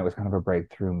Dynamite was kind of a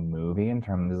breakthrough movie in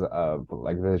terms of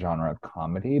like the genre of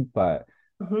comedy, but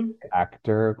Mhm. the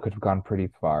actor could have gone pretty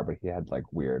far, but he had like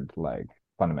weird, like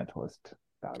fundamentalist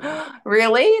values.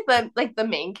 Really? The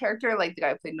main character, like the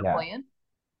guy who played Yeah. Napoleon?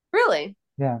 Really?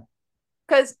 Yeah.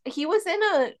 Because he was in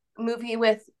a movie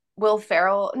with Will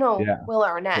Ferrell. No, Yeah. Will Cool.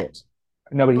 Arnett.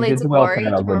 No, but he did Blades the of Will Glory. Ferrell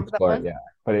Do you Good remember that Sport, one? yeah.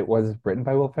 But it was written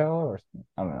by Will Ferrell, or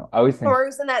I don't know. I always think Or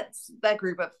was in that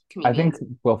group of I think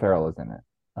comedians? Will Ferrell is in it.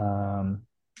 Um,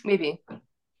 Maybe.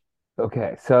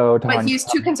 okay, so But Tanya, he's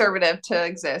too conservative to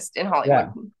exist in Hollywood.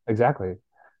 yeah, exactly.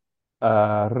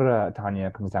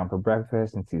 Tanya comes down for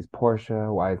breakfast and sees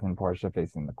Portia. Why isn't Portia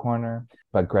facing the corner?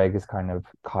 But Greg is kind of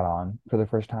caught on for the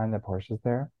first time that Portia's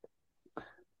there.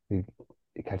 He,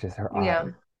 he catches her eye. Yeah.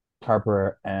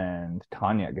 Harper and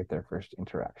Tanya get their first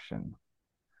interaction,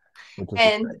 which is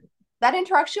And great. that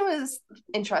interaction was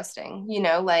interesting,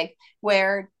 like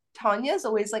where Tanya's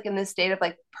always like in this state of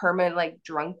like permanent like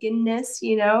drunkenness,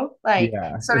 like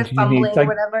Yeah, sort and of she needs fumbling or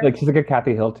whatever. like she's like a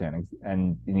Kathy Hilton,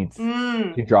 and she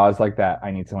Mm, draws like that. I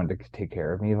need someone to take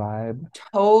care of me vibe.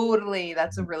 totally.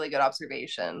 That's a really good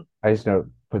observation. I just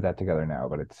don't put that together now,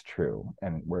 but it's true.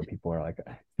 And where people are like,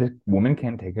 this woman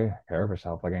can't take care of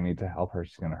herself. Like, I need to help her.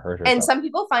 She's gonna hurt And herself. some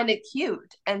people find it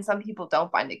cute and some people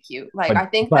don't find it cute. Like But I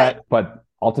think that but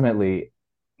ultimately,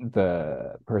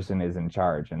 the person is in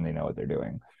charge and they know what they're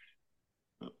doing.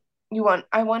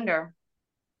 I wonder.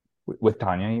 With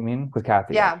Tanya, you mean? With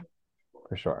Kathy, yeah, Yeah.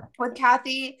 for sure. With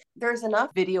Kathy, there's enough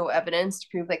video evidence to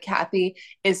prove that Kathy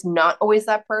is not always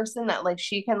that person that like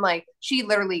she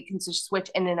literally can just switch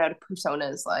in and out of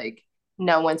personas like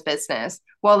no one's business.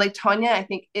 Well, like Tanya, I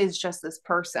think is just this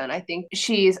person. I think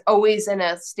she's always in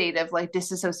a state of like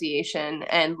disassociation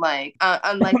and like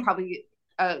unlike probably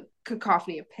a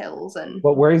cacophony of pills and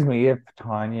What worries me if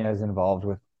Tanya is involved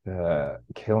with the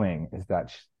killing is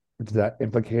that does that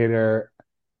implicate her,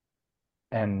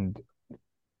 and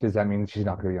does that mean she's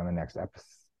not going to be on the next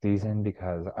season?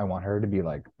 Because I want her to be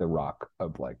like the rock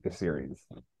of like the series,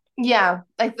 yeah,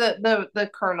 like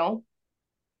the colonel.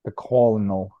 the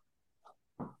colonel.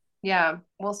 Yeah,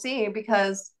 we'll see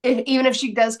because even if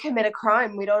she does commit a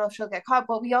crime, we don't know if she'll get caught.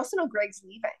 But we also know Greg's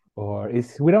leaving. Or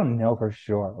is we don't know for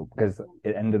sure because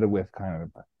it ended with kind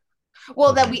of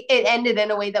Well, that okay. it ended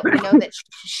in a way that we know that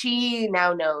she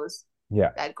now knows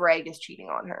Yeah. that Greg is cheating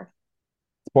on her.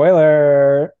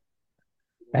 Spoiler.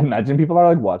 Imagine people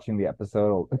are like watching the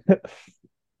episode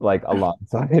like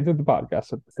alongside of the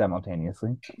podcast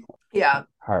simultaneously. Yeah.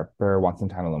 Harper wants some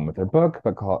time alone with her book,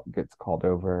 but gets called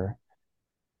over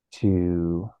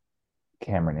to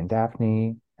Cameron and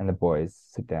Daphne, and the boys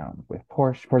sit down with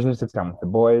Portia. Portia sits down with the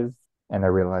boys. And I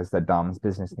realized that Dom's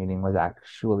business meeting was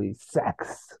actually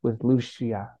sex with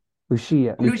Lucia.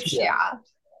 Lucia. Lucia.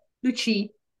 Lucci.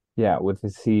 Yeah, with the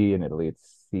C in Italy,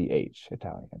 it's CH,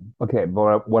 Italian. Okay,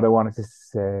 but what I wanted to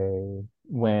say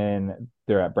when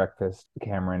they're at breakfast,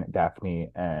 Cameron, Daphne,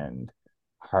 and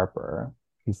Harper,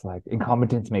 he's like,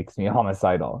 incompetence makes me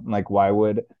homicidal. I'm like, why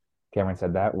would Cameron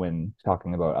said that when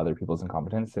talking about other people's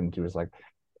incompetence? And she was like,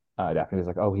 Daphne was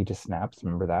like, oh, he just snaps.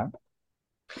 Remember that?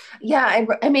 Yeah,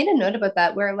 I made a note about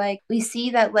that where like we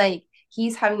see that like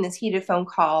he's having this heated phone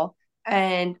call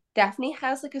and Daphne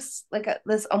has like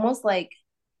this almost like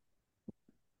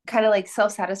kind of like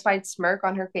self-satisfied smirk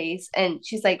on her face and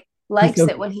she's like He's likes so,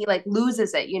 it when he like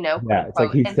loses it, quote yeah, it's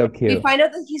like unquote. he's And so we cute. find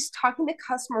out that he's talking to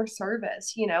customer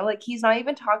service, like he's not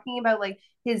even talking about like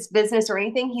his business or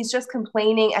anything. He's just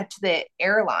complaining to the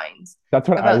airlines That's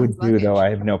what I about his would do, though. luggage. I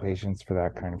have no patience for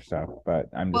that kind of stuff, but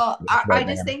I'm just Well, I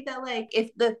threatening just him. think that like if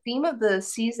the theme of the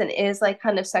season is like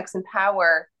kind of sex and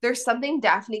power, there's something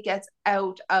Daphne gets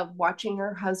out of watching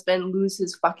her husband lose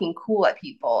his fucking cool at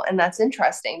people. And that's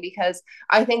interesting because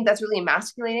I think that's really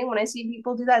emasculating when I see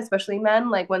people do that, especially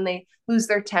men. Like when they lose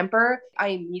their temper, I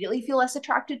immediately feel less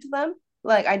attracted to them.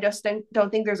 Like I just don't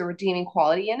think there's a redeeming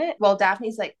quality in it. Well,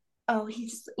 Daphne's like, oh,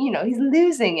 he's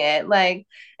losing it, like,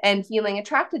 and feeling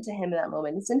attracted to him in that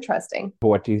moment. It's interesting. But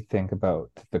what do you think about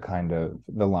the kind of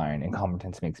the line,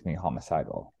 incompetence makes me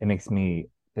homicidal? It makes me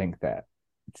think that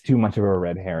it's too much of a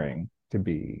red herring to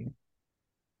be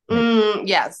like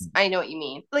Yes, I know what you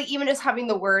mean. Like even just having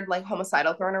the word like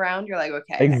homicidal thrown around, you're like,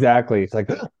 okay. exactly. It's like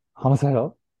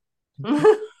homicidal.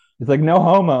 It's like no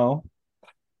homo,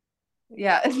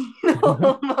 Yeah.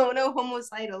 No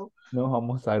homicidal. no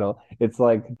homicidal. It's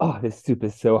like, oh, this soup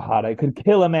is so hot, I could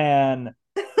kill a man.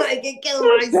 I can kill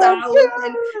Don't myself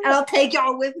and I'll take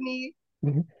y'all with me.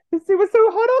 This soup is so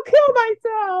hot, I'll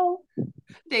kill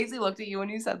Daisy looked at you when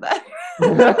you said that.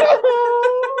 myself.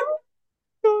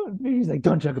 He's like,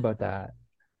 don't joke about that.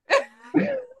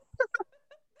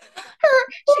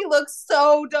 She looks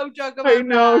so don't joke I about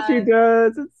know she that.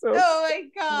 does. It's so Oh my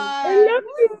cute. I god. love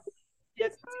you.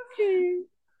 Yes, me.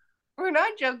 We're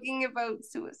not joking about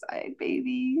suicide,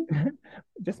 baby.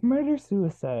 Just murder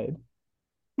suicide.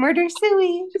 Murder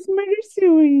suey. Just murder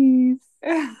suies.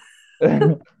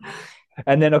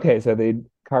 And then okay, so they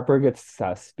Harper gets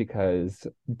sus because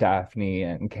Daphne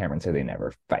and Cameron say they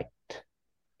never fight.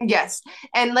 Yes.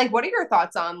 And like what are your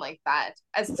thoughts on like that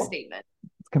as a statement?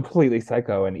 It's completely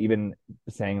psycho, and even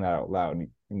saying that out loud, you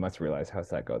must realize how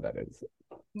psycho that is.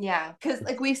 Yeah, because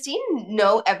like we've seen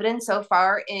no evidence so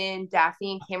far in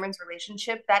Daphne and Cameron's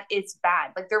relationship that it's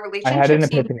bad. Like their I had an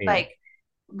relationship seems epiphany. like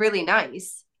really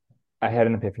nice. I had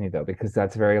an epiphany though, because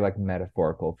that's very like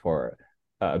metaphorical for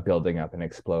building up and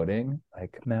exploding,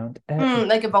 like Mount Everest.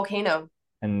 Like a volcano.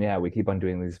 And yeah, we keep on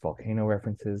doing these volcano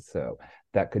references, so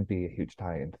that could be a huge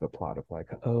tie into the plot of like,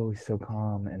 oh, he's so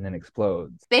calm and then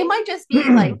explodes. They might just be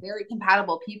like very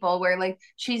compatible people where like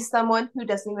she's someone who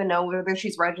doesn't even know whether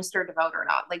she's registered to vote or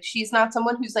not. Like she's not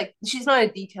someone who's like she's not a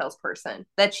details person.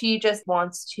 That she just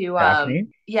wants to Daphne,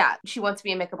 yeah, she wants to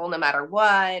be amicable no matter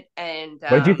what. And what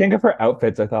did you think of her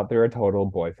outfits? I thought they were total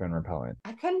boyfriend repellent.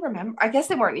 I couldn't remember. I guess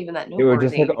they weren't even that They were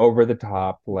just like noteworthy. over the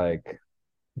top, like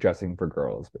dressing for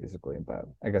girls, basically. But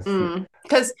I guess, yeah.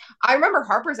 Because I remember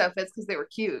Harper's outfits because they were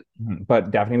cute.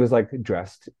 But Daphne was like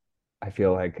dressed, I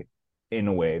feel like, in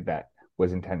a way that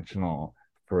was intentional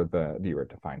for the viewer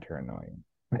to find her annoying.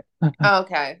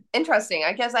 Okay, interesting.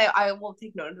 I guess I will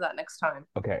take note of that next time.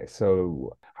 Okay,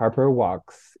 so Harper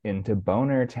walks into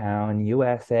Boner Town,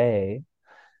 USA.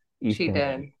 She Ethan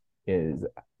did. is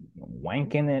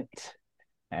wanking it,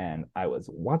 and I was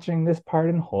watching this part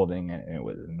and holding it, and it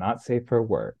was not safe for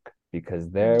work because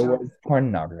there No. was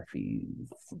pornography.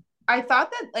 I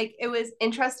thought that like it was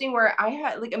interesting where I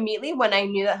had like immediately when I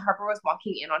knew that Harper was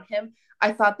walking in on him,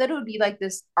 I thought that it would be like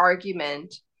this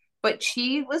argument, but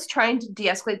she was trying to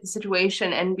de-escalate the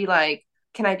situation and be like,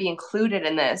 "Can I be included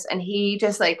in this?" And he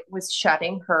just like was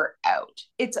shutting her out.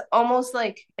 It's almost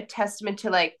like a testament to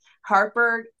like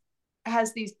Harper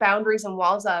has these boundaries and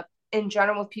walls up in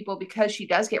general with people because she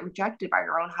does get rejected by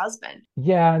her own husband.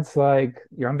 Yeah, it's like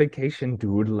you're on vacation,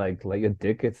 dude. Like, let your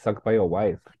dick get sucked by your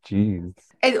wife. Jeez.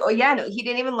 And oh yeah, no, he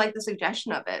didn't even like the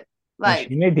suggestion of it. And she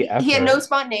Like made the he had no effort.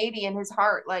 spontaneity in his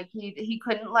heart. Like he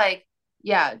couldn't like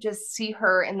yeah, just see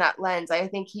her in that lens. I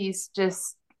think he's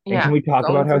just And can yeah, we talk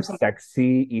about going how through some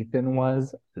sexy Ethan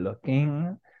was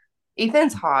looking?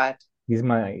 Ethan's hot. He's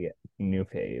my new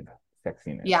fave,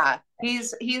 sexiness. Yeah,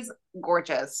 he's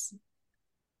gorgeous.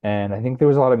 And I think there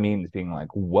was a lot of memes being like,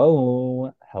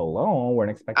 whoa, hello, weren't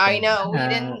I expecting know we that.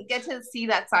 didn't get to see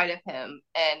that side of him,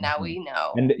 and now Mhm. we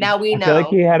know. And Now we I feel like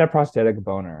he know. had a prosthetic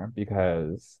boner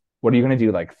because what are you gonna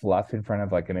do? Like fluff in front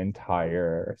of like an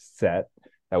entire set?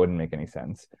 That wouldn't make any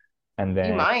sense. And You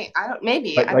then might. I don't.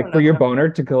 Maybe. but I don't like for know. your boner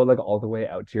to go like all the way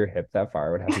out to your hip that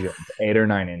far would have to be like 8 or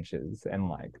 9 inches. And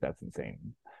like that's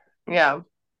insane. Yeah.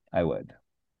 I would.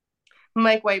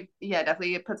 Mike White, yeah,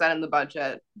 definitely puts that in the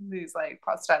budget. These like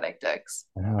prosthetic dicks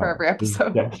I for know. every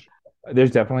episode.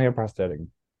 There's definitely a prosthetic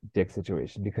dick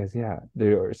situation because yeah,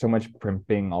 there's so much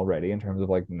primping already in terms of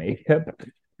like makeup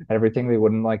and everything. They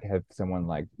wouldn't like have someone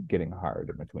like getting hard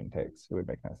in between takes. It would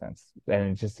make no sense. And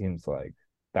it just seems like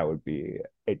that would be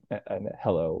a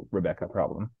hello Rebecca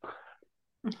problem.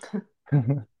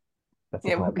 That's a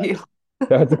It would callback. be.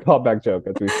 That's a callback joke,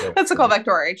 as we say. That's a callback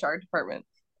to our HR department.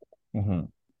 Mm-hmm.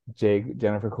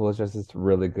 Jennifer Coolidge has this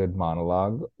really good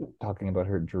monologue talking about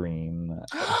her dream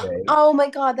day. Oh my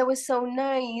God, that was so I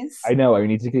nice. know. I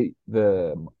need to get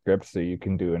the script so you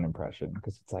can do an impression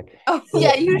because it's like, Oh sit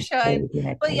yeah, in you a should. cake in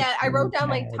a But cake yeah, I in wrote down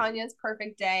like bed. Tanya's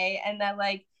perfect day, and that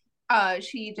like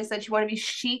she just said she wanted to be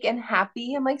chic and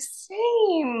happy. I'm like,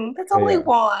 same. That's Yeah, all I yeah.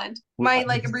 want. My I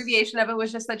like just abbreviation of it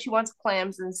was just that she wants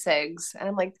clams and cigs. And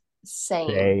I'm like, same.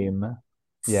 same.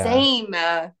 Yeah. Same.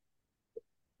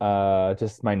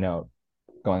 Just my note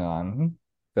going on.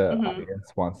 The Mhm.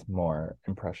 audience wants more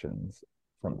impressions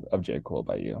from of J. Cole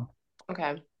by you.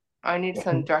 Okay. I need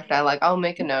some direct dialogue. I'll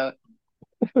make a note.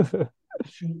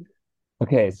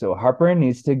 Okay, so Harper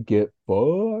needs to get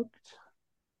fucked.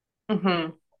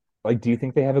 Hmm. Like, do you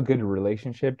think they have a good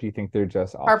relationship? Do you think they're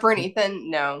just Harper and opposites? Ethan,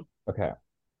 no. Okay,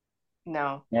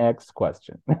 No. next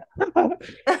question.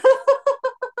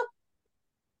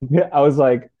 Yeah, I was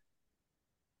like,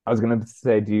 I was gonna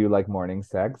say, do you like morning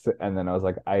sex? And then I was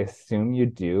like, I assume you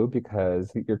do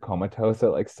because you're comatose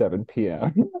at like 7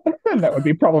 p.m. And that would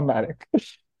be problematic.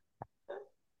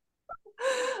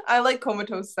 I like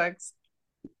comatose sex.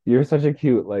 You're such a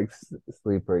cute like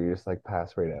sleeper. You just like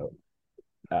pass right out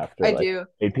after I like do.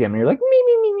 8 p.m. And you're like me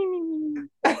me me me me me.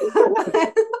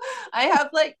 I have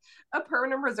like a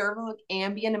permanent reserve of like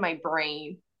Ambien in my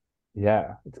brain.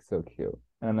 Yeah, it's so cute.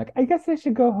 And I'm like, I guess I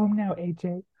should go home now,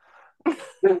 AJ.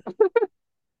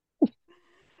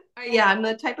 Yeah, I'm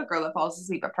the type of girl that falls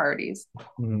asleep at parties.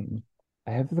 Mm.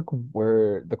 I have the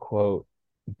quote,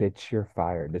 "Bitch, you're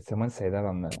fired." Did someone say that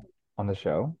on the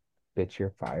show? "Bitch,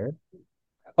 you're fired."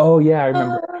 Oh yeah, I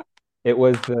remember. Uh, It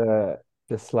was the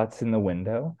sluts in the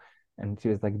window, and she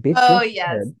was like, "Bitch, oh you're yes.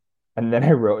 fired." And then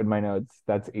I wrote in my notes,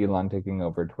 "That's Elon taking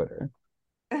over Twitter."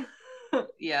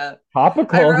 Yeah. I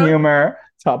Topical wrote humor.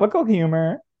 Topical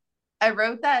humor. I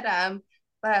wrote that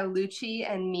Lucci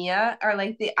and Mia are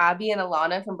like the Abby and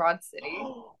Alana from Broad City.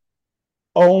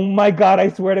 Oh my God, I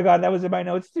swear to God, that was in my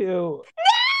notes too.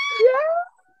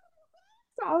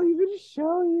 Yeah, I'll even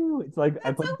show you. It's like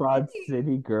I That's so put Broad funny.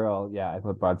 City Girl. Yeah, I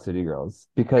put Broad City Girls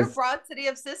They're because Broad City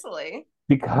of Sicily.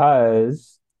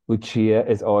 because Lucia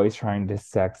is always trying to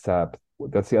sex up.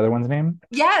 What's the other one's name?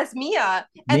 Yes, Mia.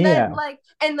 And then Mia. like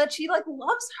and that she like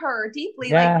loves her deeply.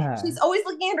 Like Yeah. she's always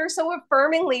looking at her so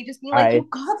affirmingly, just being like, I you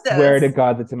got swear to this.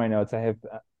 God that's in my notes. I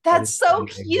That's just said so the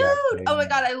exact cute. Oh thing. my Yeah.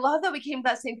 God, I love that we came to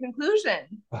that same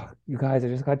conclusion. Oh, you guys, I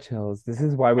just got chills. This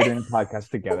is why we're doing a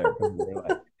podcast together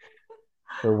because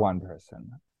we're one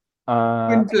person. Uh,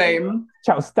 Twin flame.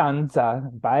 Ciao stanza.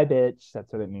 Bye, bitch.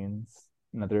 That's what it means.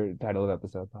 Another title of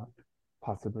episode,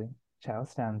 possibly. Ciao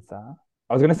stanza.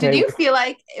 I was gonna Did say, you feel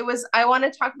like it was? I want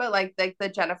to talk about like the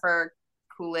Jennifer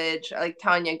Coolidge, like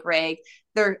Tanya Gregg,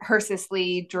 their her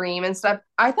Sicily dream and stuff.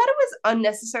 I thought it was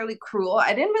unnecessarily cruel.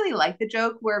 I didn't really like the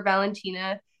joke where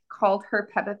Valentina called her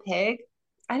Peppa Pig.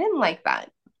 I didn't like that.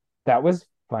 that was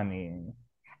funny.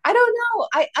 I don't know.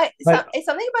 But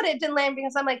Something about it didn't land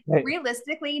because I'm like, hey,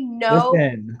 realistically, no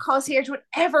listen. concierge would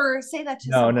ever say that to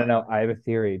No, no, someone. no. I have a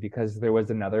theory because there was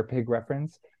another pig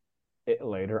reference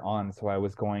later on. So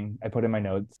I put in my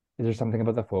notes, is there something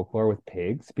about the folklore with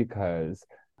pigs? Because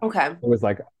Okay. it was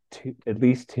like at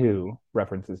least two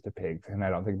references to pigs. And I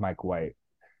don't think Mike White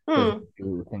doesn't Hmm.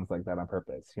 do things like that on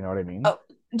purpose. You know what I mean? Oh,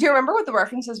 do you remember what the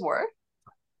references were?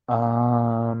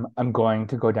 I'm going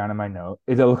to go down in my note.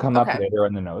 It'll come up Okay. later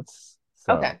in the notes.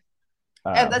 So, Okay.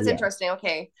 And but that's yeah, interesting.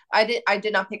 Okay. I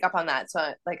did not pick up on that.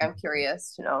 So like I'm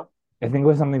curious to know. I think it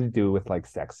was something to do with like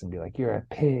sex and be like, you're a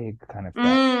pig kind of thing.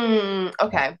 Yeah.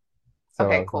 Okay. So I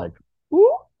Okay, was like, cool.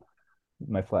 ooh,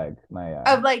 my flag, my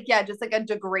Of like, yeah, just like a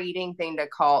degrading thing to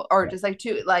call, or yeah. just like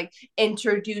to like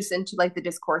introduce into like the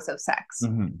discourse of sex.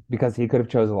 Because he could have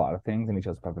chose a lot of things and he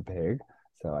chose Peppa Pig.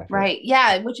 So I feel like Right.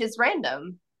 Yeah, which is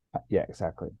random. yeah,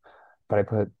 exactly. but I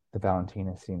put the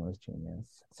Valentina scene was genius.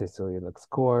 Cicely looks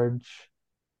gorge.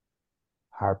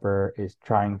 Harper is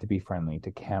trying to be friendly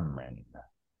to Cameron,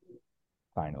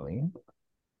 finally.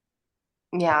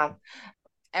 Yeah.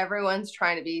 Everyone's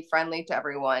trying to be friendly to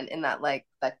everyone in that like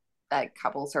that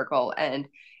couple circle, and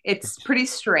it's pretty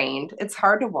strained. It's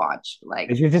hard to watch. They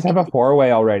Like should just have a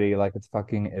four-way already, like it's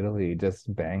fucking Italy.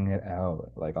 Just bang it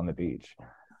out, like on the beach.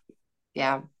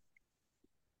 yeah, Uh,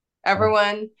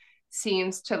 everyone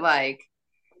seems to like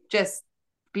just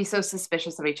be so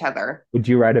suspicious of each other. would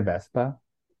you ride a Vespa?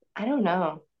 I don't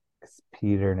know. 'Cause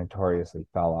Peter notoriously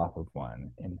fell off of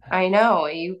one, and I know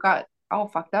you got all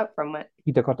fucked up from it.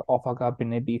 Peter got all fucked up in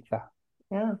Ibiza.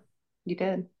 Yeah, you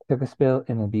did. Took a spill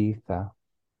in Ibiza.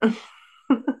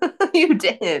 You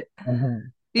did. Mhm.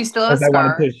 Do you still have a Because I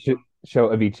wanted scar? to show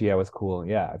Avicii I was cool.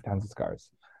 Yeah, I have tons of scars,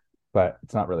 but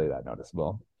it's not really that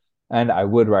noticeable. And I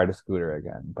would ride a scooter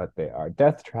again, but they are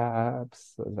death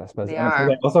traps, those Vespas. They And because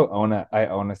I are. also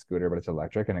own a scooter, but it's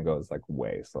electric and it goes like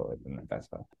way slower than a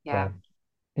Vespa. Yeah. But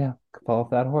yeah, fall off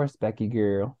that horse, Becky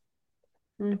girl.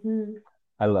 Mm-hmm.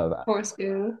 I love Horse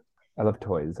goo. I love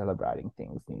toys. I love riding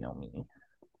things. You know me.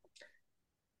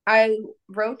 I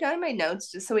wrote down my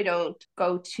notes just so we don't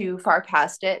go too far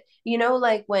past it. You know,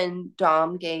 like when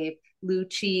Dom gave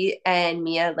Lucci and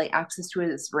Mia like access to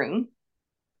his room.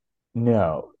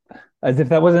 No. As if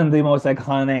that wasn't the most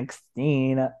iconic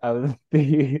scene of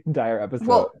the entire episode.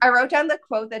 Well, I wrote down the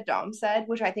quote that Dom said,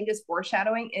 which I think is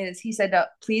foreshadowing, is he said,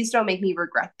 please don't make me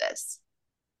regret this.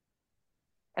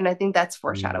 And I think that's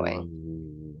foreshadowing.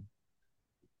 Ooh.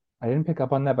 I didn't pick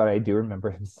up on that, but I do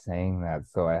remember him saying that,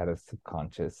 so I had a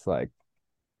subconscious like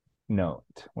note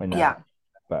when that Yeah. happened.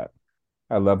 But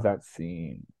I love that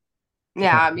scene.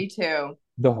 Yeah, me too.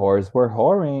 The whores were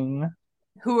whoring.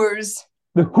 Who's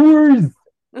The whores.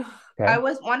 I Okay.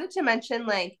 was wanted to mention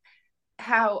like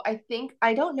how I think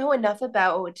I don't know enough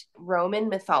about Roman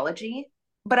mythology,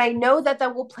 but I know that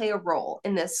that will play a role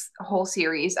in this whole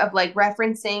series of like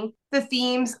referencing the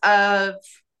themes of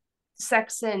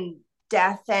sex and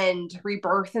death and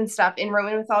rebirth and stuff in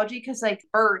Roman mythology. Because like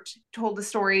Bert told the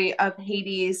story of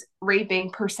Hades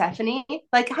raping Persephone,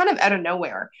 like kind of out of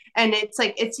nowhere. And it's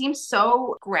like, it seems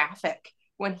so graphic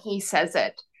when he says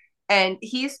it. And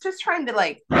he's just trying to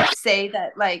like say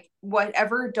that like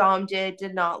whatever Dom did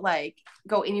not like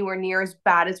go anywhere near as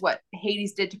bad as what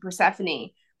Hades did to Persephone.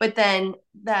 But then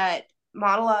that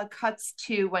monologue cuts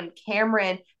to when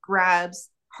Cameron grabs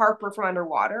Harper from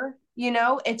underwater. You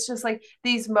know, it's just like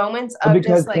these moments Oh, of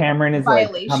because just like Cameron is like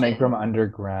coming from violation.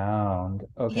 underground.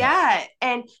 Okay. Yeah.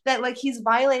 And that like he's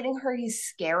violating her, he's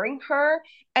scaring her.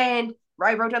 And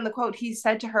I wrote down the quote, he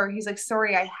said to her, he's like,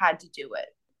 sorry, I had to do it.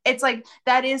 It's like,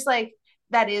 that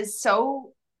is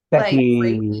so like Becky,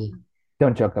 rapey.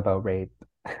 don't joke about rape.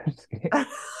 Just kidding.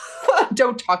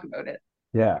 Don't talk about it.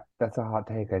 Yeah, that's a hot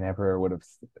take. I never would have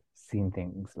seen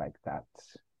things like that.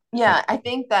 Yeah, I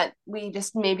think that we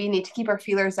just maybe need to keep our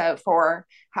feelers out for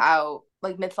how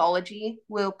like mythology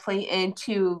will play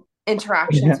into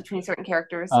interactions Yeah. between certain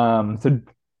characters. So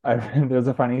there's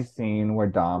a funny scene where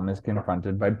Dom is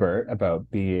confronted by Bert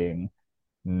about being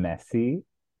messy,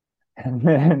 and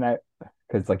then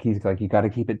because like he's like, you got to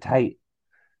keep it tight,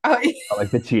 Oh,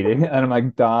 like the cheating, and I'm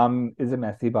like, Dom is a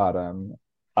messy bottom.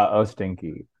 Uh-oh,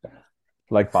 stinky.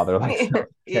 Like father, like son. Okay,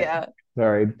 yeah.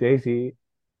 sorry, Daisy.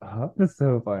 Oh, that's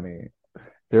so funny.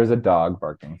 There's a dog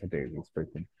barking, so Daisy's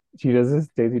freaking.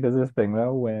 Daisy does this thing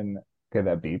though when, okay,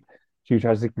 that beep. She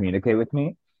tries to communicate with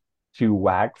me. She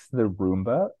whacks the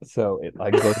Roomba so it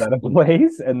like goes out of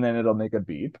place and then it'll make a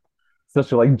beep. So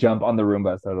she'll like jump on the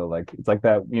Roomba so it'll like, it's like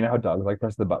that, you know how dogs like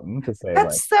press the button to say like,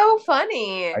 That's so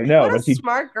funny. I know, What a but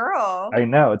smart girl. I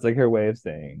know, it's like her way of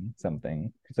saying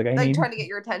something. She's like, I Like need, trying to get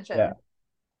your yeah, attention.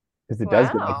 because it does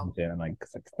get my Wow. attention. I'm like,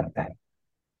 it's not that.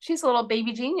 She's a little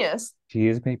baby genius. She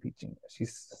is maybe genius.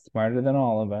 She's smarter than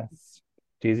all of us.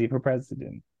 Jay-Z for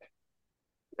president.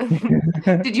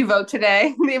 Did you vote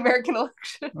today in the American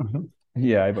election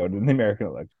Yeah, I voted in the American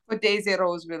election. with Daisy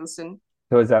Rose Wilson?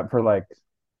 So is that for like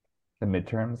the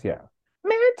midterms? Yeah.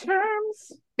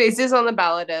 Midterms. Daisy's on the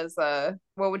ballot as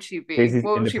what would she be? Jay-Z's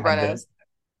What would she run independent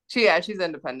as? She's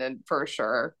independent for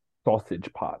sure.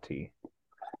 sausage party.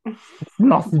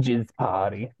 Sausages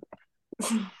party.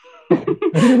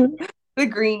 The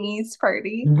Greenies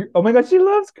party. Oh my God, she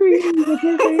loves greenies. That's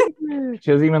her favorite.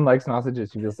 She doesn't even like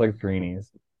sausages. She just likes greenies.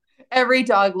 Every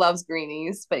dog loves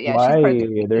Greenies, but yeah, she's part of the Why? They're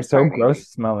Greenies so party. gross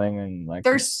smelling and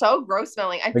They're so gross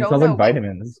smelling. I like don't smells like know. Like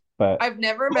vitamins, but I've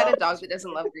never met a dog that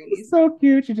doesn't love Greenies. so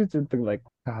cute. She just did like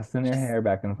tossing her She's hair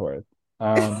back and forth.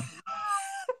 Um,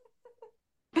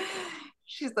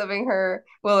 she's living her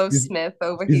Willow she's, Smith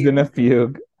over she's in here. a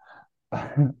fugue.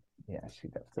 Yeah, she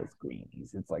does those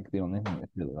greenies. It's like the only thing that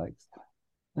she really likes.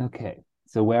 Okay,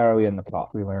 so where are we in the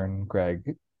plot? We learn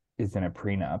Greg is in a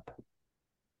prenup.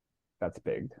 That's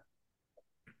big.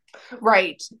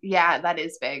 Right. Yeah, that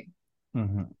is big.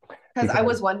 Hmm. Because I Because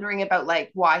was wondering about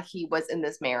like why he was in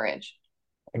this marriage.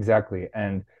 exactly.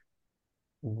 And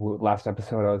last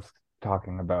episode, I was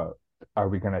talking about are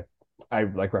we gonna, I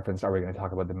like referenced, are we gonna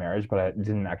talk about the marriage? But I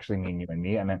didn't actually mean you and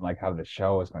me. I meant like how the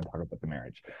show is going to talk about the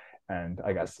marriage. And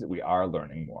I guess we are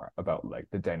learning more about like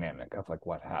the dynamic of like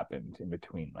what happened in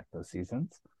between like those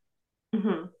seasons.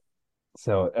 Hmm.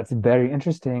 So that's very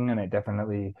interesting, and it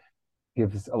definitely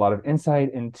gives a lot of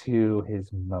insight into his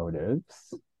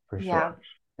motives for Yeah. sure.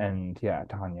 And yeah,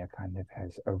 Tanya kind of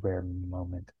has a rare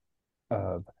moment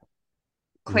of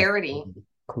Clarity.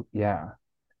 yeah,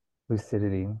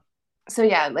 lucidity. So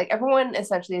yeah, like everyone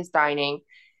essentially is dining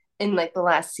in like the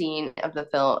last scene of the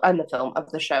film on the film of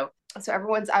the show. So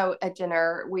everyone's out at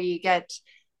dinner. We get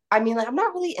I mean, like I'm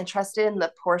not really interested in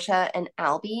the Portia and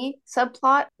Albie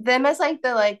subplot. Them as like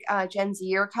the Gen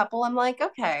Zer couple, I'm like,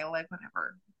 okay, like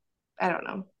whatever. I don't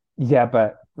know. Yeah,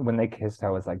 but when they kissed, I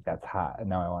was like, that's hot. And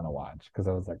now I want to watch because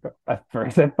I was like, at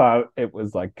first I thought it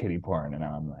was like kitty porn, and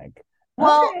now I'm like,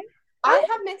 Well, okay, I okay.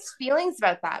 have mixed feelings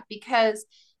about that because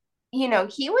he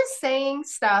was saying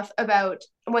stuff about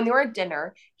when they were at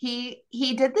dinner. He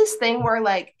did this thing where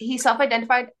like he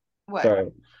self-identified what? Sorry.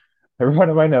 I wrote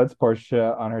in my notes,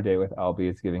 Portia on her date with Albie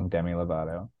is giving Demi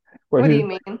Lovato, where What do you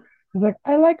mean? she's like,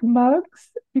 I like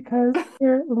mugs because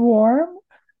they're warm.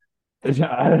 I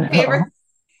don't Favorite.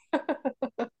 know.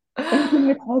 And can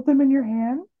you hold them in your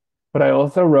hand? But I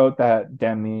also wrote that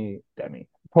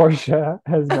Portia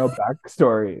has no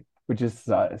backstory, which is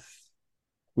sus.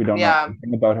 We don't know Yeah.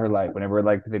 anything about her life. Whenever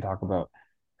like they talk about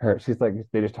her, she's like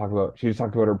she just talked about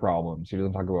her problems. She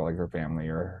doesn't talk about like her family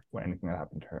or anything that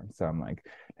happened to her. So I'm like,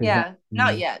 does that Yeah,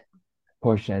 not mean yet.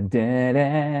 Portia did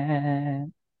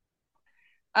it?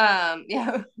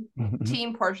 Yeah,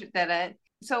 Team Portia did it.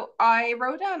 So I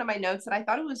wrote down in my notes that I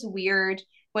thought it was weird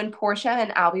when Portia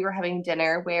and Albie were having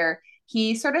dinner where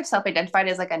he sort of self-identified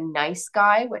as like a nice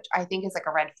guy, which I think is like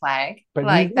a red flag. But he's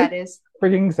Like like that is,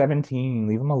 freaking 17.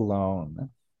 Leave him alone.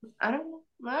 I don't know.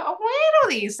 Well, I don't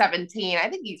think he's 17. I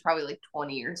think he's probably like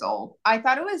 20 years old. I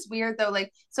thought it was weird though.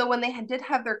 Like, so when they did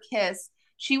have their kiss,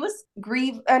 she was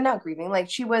not grieving, like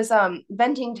she was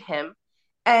venting to him.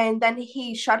 And then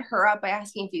he shut her up by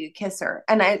asking if he could kiss her.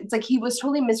 And it's like he was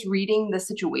totally misreading the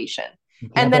situation. Yeah,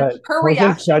 And then but her Portia's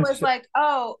reaction such was like,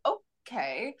 oh,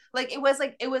 okay. Like it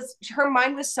was her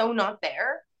mind was so not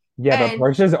there. yeah, but And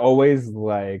Portia's always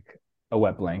like a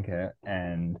wet blanket,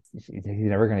 and he's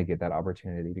never gonna get that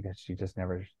opportunity because she just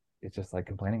never. It's just like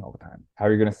complaining all the time. How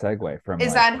are you gonna segue from is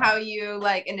like that how you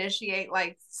like initiate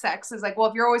like sex? Is like, well,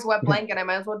 if you're always wet blanket, I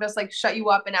might as well just like shut you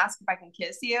up and ask if I can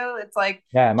kiss you. It's like,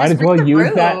 yeah, might just as read well the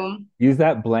room. use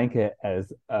that blanket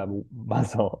as a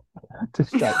muzzle to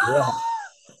shut you up.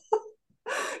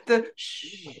 The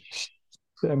shh.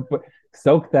 And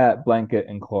soak that blanket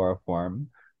in chloroform.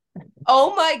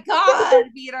 Oh my God,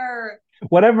 Peter.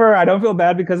 Whatever. I don't feel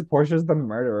bad because Portia's the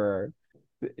murderer.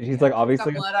 She's like Yeah, she's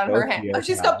obviously got a blood on her hand. Oh,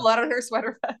 she's got sociopath. blood on her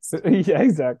sweater vest. Yeah,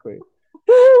 exactly.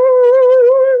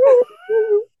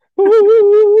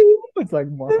 It's like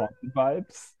more haunted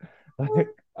vibes. Like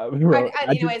I wrote, And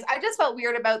anyways, I just felt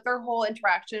weird about their whole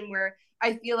interaction where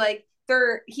I feel like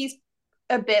he's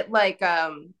a bit like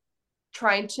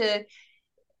trying to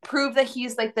prove that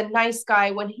he's like the nice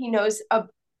guy when he knows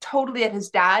totally that his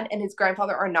dad and his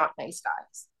grandfather are not nice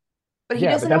guys. But he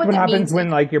yeah, but doesn't know that's what what that happens means. when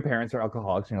like your parents are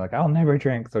alcoholics and you're like, I'll never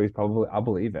drink. So he's probably, I'll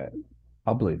believe it.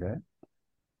 I'll believe it.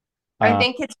 I Uh,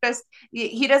 think it's just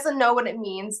he doesn't know what it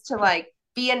means to like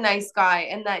be a nice guy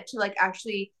and that to like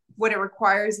actually what it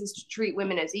requires is to treat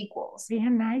women as equals. be a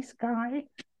nice guy,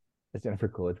 as Jennifer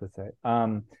Coolidge would say.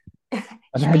 Be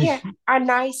Imagine, a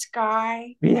nice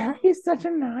guy. yeah, he's such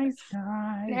a nice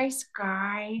guy. Nice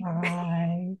guy.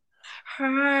 Hi.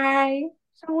 Hi.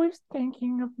 He's always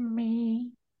thinking of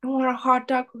me. I want a hot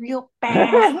dog real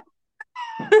bad.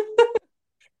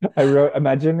 I wrote,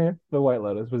 imagine if the White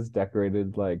Lotus was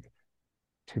decorated like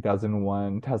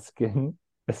 2001 Tuscan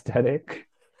aesthetic.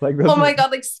 Like Oh those, my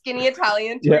God, like skinny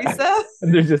Italian yeah. Teresa.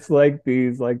 And there's just like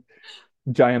these like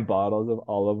giant bottles of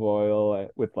olive oil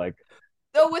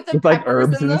Oh, with the with like peppers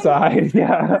herbs in them. inside.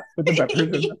 Yeah, with the peppers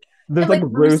and there's And like like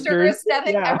rooster roosters.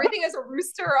 aesthetic. Yeah, Everything is a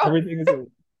rooster. Oh. everything is a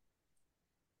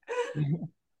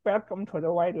welcome to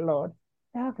the White Lord.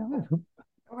 Welcome.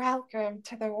 Welcome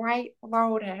to the White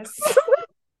Lotus.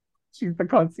 She's the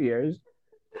concierge.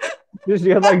 She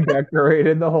had like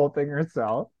decorated the whole thing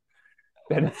herself.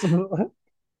 And it's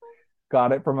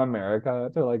got it from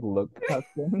America to like look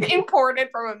custom. Imported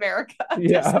from America to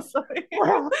Yeah. Sicily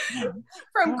Well,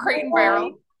 from Crate and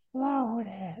Barrel. White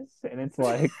Lotus. And it's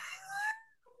like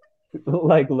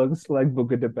looks like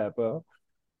Buca de Beppo.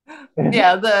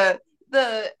 Yeah,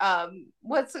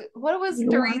 what was You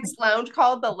want Dorit's lounge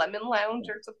called? The Lemon Lounge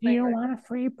or do something? you Or want a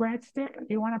free breadstick? Do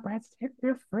you want a breadstick?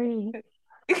 You're free.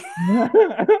 do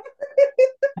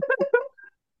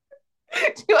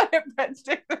you want a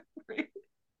breadstick for free?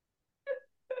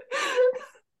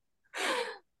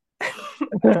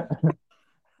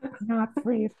 Not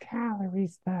free of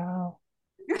calories though.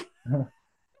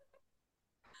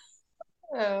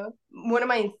 One of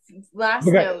my last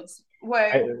Okay. notes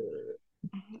where I,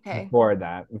 okay,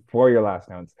 before your last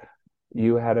notes,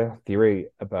 you had a theory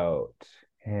about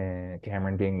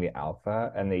Cameron being the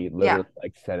alpha, and they yeah, literally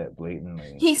like said it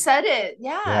blatantly. he said it.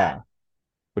 Yeah. Yeah,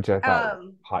 which I thought was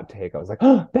Um, a hot take. I was like,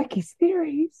 oh, Becky's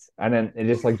theories, and then it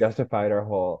just like justified our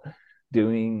whole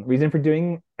doing reason for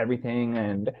doing everything,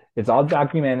 and it's all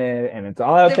documented and it's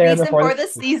all out the there reason before for this. the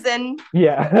season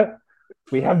Yeah,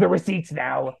 we have the receipts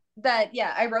now. that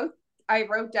yeah, I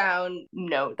wrote down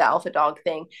note the alpha dog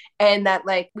thing, and that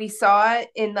like we saw it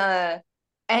in the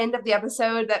end of the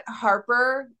episode that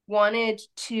Harper wanted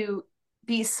to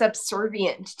be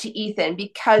subservient to Ethan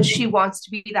because she wants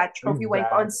to be that trophy wife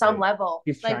on some Exactly. level.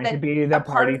 She's Like trying to that be a the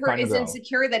part of party her fun is girl.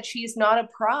 insecure that she's not a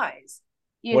prize,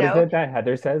 you What is know? it that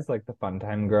Heather says? Like the fun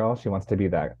time girl. She wants to be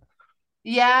that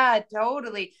Yeah,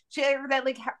 totally. That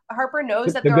like Harper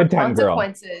knows that the there are good time girl.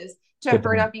 consequences to Good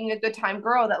her time. not being a good time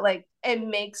girl. That like it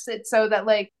makes it so that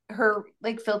like her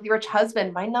like filthy rich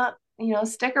husband might not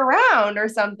stick around or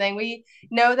something. We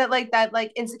know that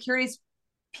like insecurities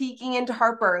peeking into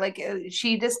Harper. Like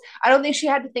she just I don't think she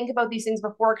had to think about these things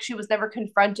before because she was never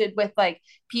confronted with like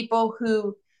people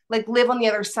who like live on the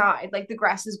other side, like the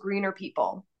grass is greener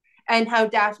people. And how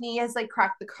Daphne has like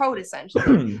cracked the code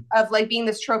essentially of like being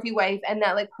this trophy wife and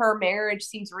that like her marriage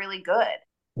seems really good.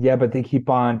 Yeah, but they keep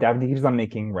on Daphne keeps on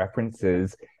making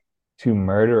references to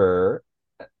murderer,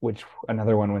 which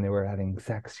another one when they were having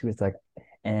sex, she was like,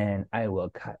 and I will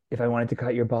cut if I wanted to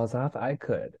cut your balls off, I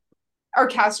could. Or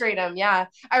castrate him, yeah.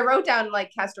 I wrote down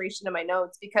like castration in my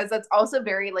notes because that's also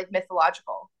very like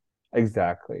mythological.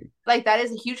 Exactly. Like that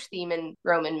is a huge theme in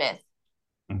Roman myth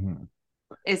Hmm.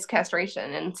 is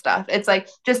castration and stuff. It's like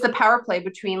just the power play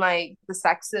between like the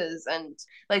sexes and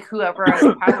like whoever has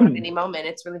the power at any moment.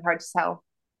 It's really hard to tell.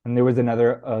 And there was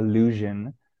another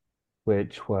allusion,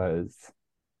 which was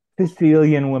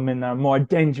Sicilian women are more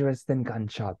dangerous than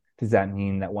gunshot. Does that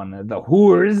mean that one of the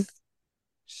whores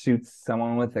shoots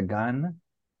someone with a gun?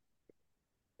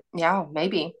 Yeah,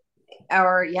 maybe.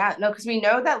 Or yeah, no, because we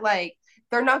know that like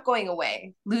they're not going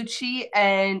away. Lucci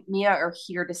and Mia are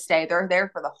here to stay. They're there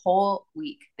for the whole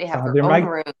week. They have their They're own my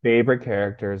room. favorite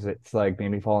characters. It's like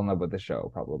made me fall in love with the show,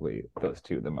 probably those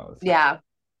two the most. Yeah,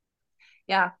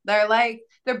 yeah. They're like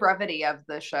the brevity of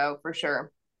the show for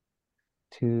sure.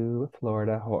 Two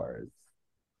Florida whores.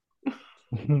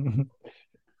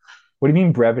 What do you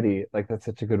mean brevity? Like that's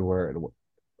such a good word.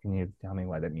 Can you tell me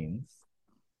what it means?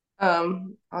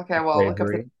 Okay, Like well, look up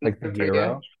bravery, the like the Wikipedia.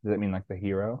 hero. Does it mean like the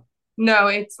hero? No,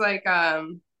 it's like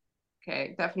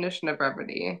okay, definition of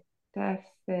brevity.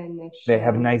 They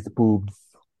have Definition. nice boobs.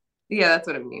 Yeah, that's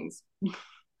what it means.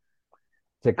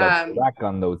 Take a Um, crack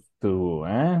on those two,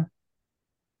 eh?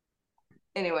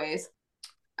 anyways,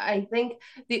 I think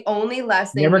the only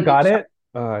last You thing never we need got to talk it?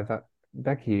 Oh, I thought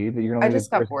Becky that you're gonna I leave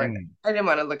just the got yours bored. hanging. I didn't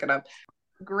want to look it up.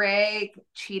 Greg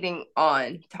cheating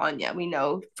on Tanya. We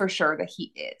know for sure that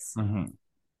he is. Hmm.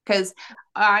 Because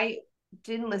I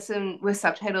didn't listen with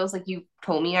subtitles like you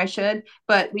told me I should,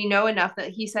 but we know enough that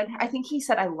I think he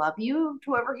said, I love you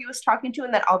to whoever he was talking to,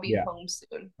 and that I'll be Yeah, home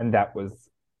soon. and that was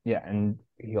yeah, and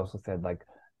he also said like,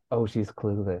 oh, she's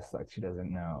clueless, like she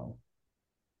doesn't know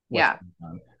what's Yeah.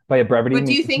 going on. But yeah, brevity But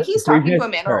do means you think he's talking to briefness. a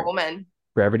man or a Sorry, woman?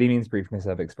 brevity means briefness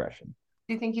of expression.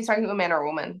 Do you think he's talking to a man or a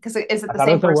woman? Because is it I the thought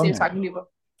it same was a person he's woman. talking to?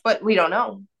 But we don't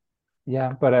know.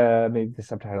 Yeah, but maybe the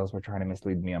subtitles were trying to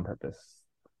mislead me on purpose.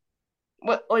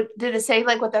 What did it say?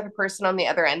 Like what the other person on the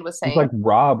other end was It was like saying?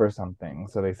 Rob or something.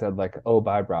 So they said like, "Oh,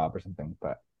 bye, Rob" or something.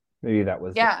 But maybe that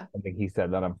was Yeah. something he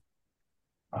said that I'm.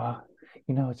 Uh,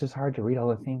 it's just hard to read all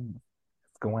the things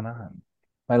that's going on.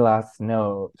 My last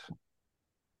note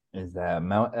is that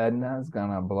Mount Etna's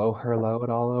gonna blow her load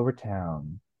all over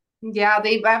town. Yeah,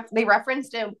 they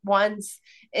referenced it once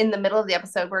in the middle of the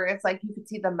episode where it's like you could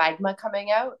see the magma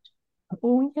coming out,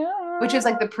 Oh which yeah. is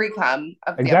like the pre-com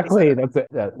of the Exactly. episode. That's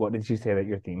it. What did you say that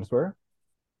your themes were?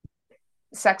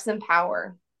 Sex and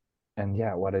power. And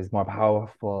yeah, what is more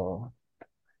powerful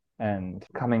and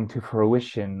coming to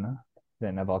fruition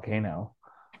than a volcano?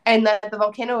 and that the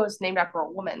volcano was named after a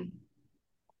woman.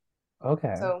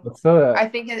 Okay. So What's the I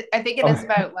think it oh is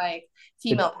about like it's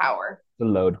female power. the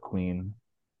load queen.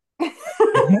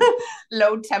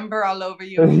 Low timber all over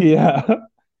you. Yeah.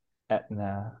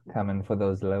 Etna coming for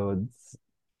those loads.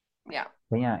 Yeah.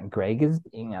 But yeah, Greg is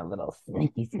being a little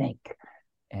sneaky snake.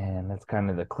 And that's kind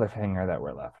of the cliffhanger that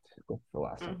we're left with the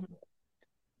last episode. Mhm.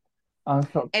 I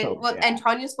felt And so well, bad. and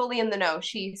Tanya's fully in the know.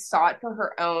 She saw it for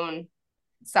her own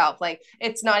self. Like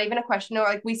it's not even a question. Or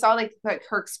like we saw like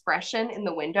her expression in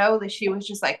the window that she was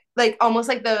just like almost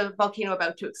like the volcano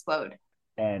about to explode.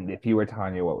 And if you were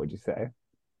Tanya, what would you say?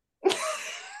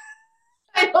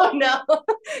 I don't know.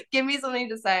 Give me something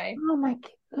to say. Oh my,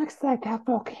 looks like that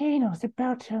volcano's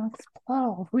about to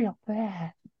explode real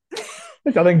bad.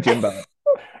 It's nothing Jimbo.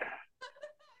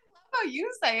 How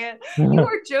you say it? You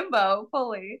are Jimbo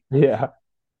fully. Yeah.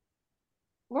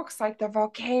 Looks like the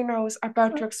volcano's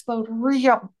about to explode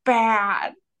real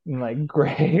bad. And like,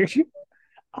 Greg.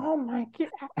 Oh my God.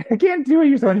 I can't do it.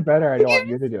 You're so much better. I don't want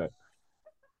you to do it.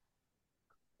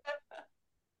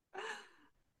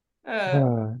 uh,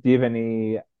 Do you have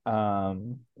any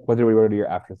what did we go to your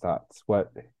afterthoughts?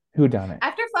 What who done it?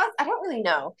 Afterthoughts, I don't really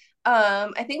know.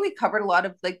 I think we covered a lot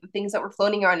of like the things that were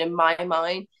floating around in my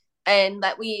mind, and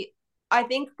that I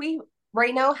think we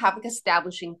right now have like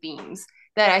establishing themes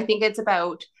that I think it's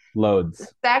about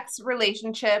Loads. sex,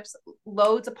 relationships,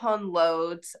 loads upon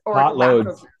loads, or Hot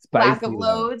loads. lack of Spicy loads.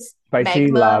 loads, Spicy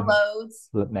magma love. loads,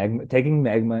 Magma, taking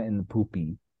magma in the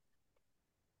poopy.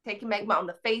 taking magma on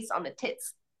the face, on the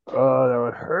tits. Oh, that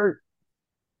would hurt.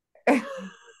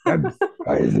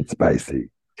 Why is it spicy?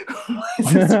 Why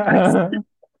is it spicy?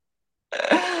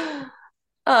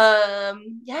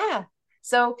 Yeah.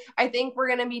 So I think we're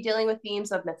gonna be dealing with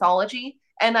themes of mythology,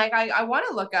 and I want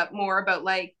to look up more about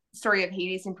like story of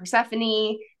Hades and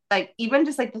Persephone, like even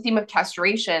just like the theme of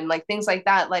castration, like things like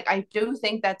that. Like I do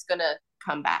think that's gonna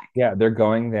come back. Yeah, they're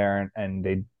going there and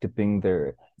they dipping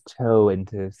their toe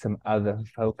into some other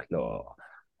folklore.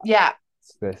 Yeah,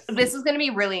 It's this. this is gonna be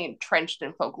really entrenched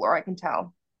in folklore. I can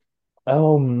tell.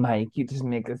 Oh, Mike, you just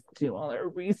make us do all our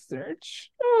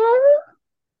research.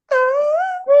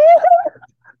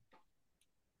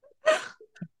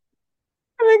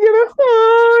 Can I get a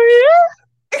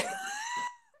high?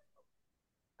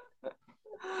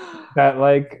 That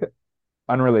like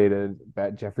unrelated,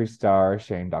 that Jeffree Star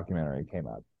Shane documentary came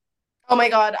up. Oh my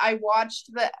god, I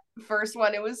watched the first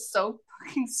one. It was so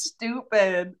fucking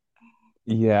stupid.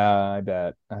 Yeah, I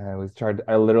bet.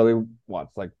 I literally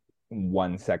watched like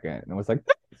 1 second and it was like,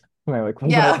 and I like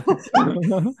was Yeah,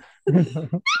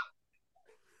 like,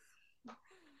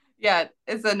 yeah,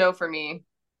 it's a no for me.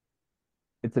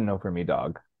 it's a no for me,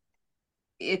 dog.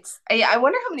 I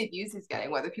wonder how many views he's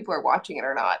getting, whether people are watching it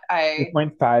or not. I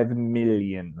 2.5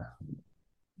 million.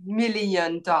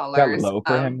 million Is that dollars. low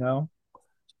for him though?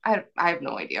 I have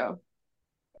no idea.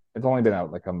 It's only been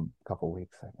out like a couple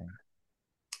weeks, I think.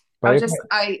 I But was if just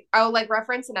I'll like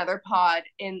reference another pod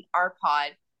in our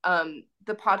pod.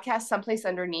 The podcast Someplace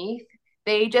Underneath.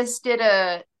 They just did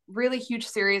a really huge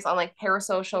series on like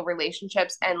parasocial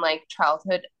relationships and like child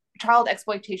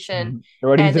exploitation,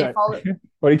 what are you and they doing? follow.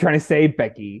 What are you trying to say,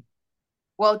 Becky?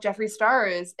 Well, Jeffree Star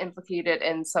is implicated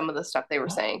in some of the stuff they were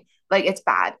saying. Like it's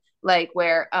bad. Like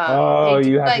where Oh, they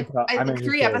do you have to like tell. I I'm think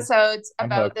three interested. episodes I'm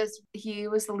about hooked. this. He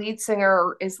was the lead singer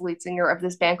or is the lead singer of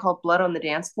this band called Blood on the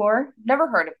Dance Floor. Never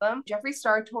heard of them. Jeffree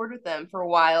Star toured with them for a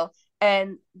while,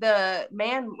 and the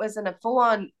man was in a full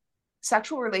on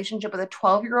sexual relationship with a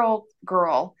 12-year-old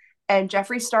girl, and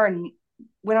Jeffree Star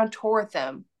went on tour with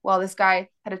them while this guy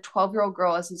had a 12-year-old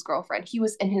girl as his girlfriend. He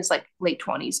was in his like late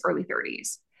 20s, early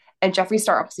 30s. And Jeffree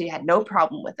Star obviously had no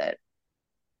problem with it.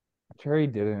 I'm sure he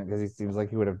didn't because he seems like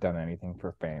he would have done anything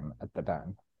for fame at the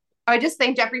time. I just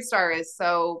think Jeffree Star is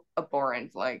so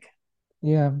abhorrent. Like,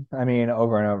 Yeah, I mean,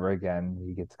 over and over again,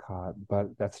 he gets caught,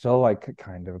 but that's still like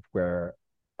kind of where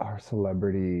our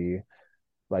celebrity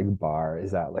like bar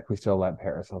is at. Like, we still let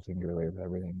Paris Hilton get away with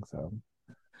everything. So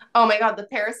oh my god, the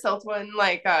Paris Hilton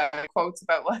like quotes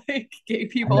about like gay I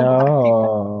people and black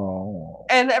people, know.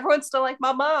 and everyone's still like,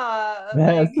 "Mama,"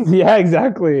 Yes, like, yeah,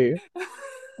 exactly.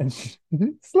 And she,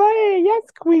 Slay, yes,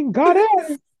 Queen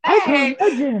Goddess, icon, hey,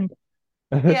 legend.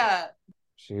 yeah,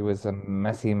 She was a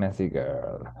messy, messy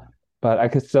girl. But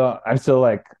I'm still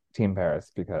like Team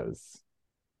Paris because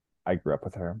I grew up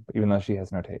with her, even though she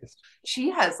has no taste.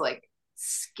 she has like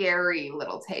scary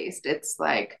little taste. It's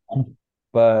like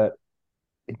But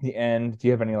in the end, do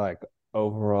you have any like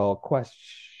overall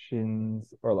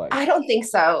questions or like, I don't think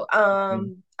so.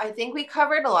 mm, I think we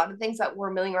covered a lot of things that were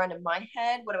milling around in my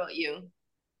head. What about you?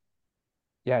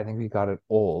 yeah, I think we got it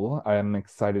all. I'm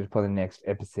excited for the next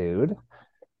episode.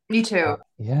 Me too.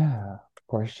 Yeah,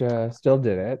 Portia still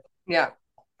did it. Yeah.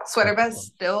 Sweater vest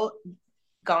still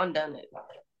gone done it.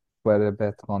 Puede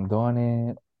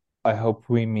Rondone. I hope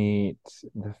we meet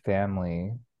the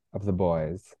family of the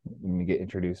boys when we get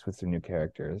introduced with some new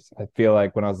characters. I feel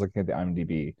like when I was looking at the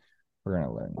IMDb, we're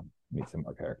gonna meet some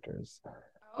more characters.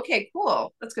 Okay,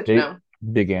 cool. That's good to Big know.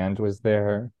 Big Ant was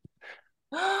there.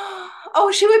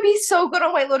 Oh, she would be so good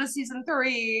on White Lotus season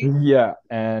 3. Yeah,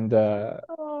 and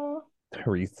Oh.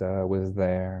 Teresa was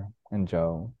there, and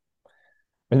Joe.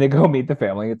 And they go meet the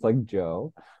family. It's like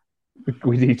Joe with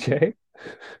DJ.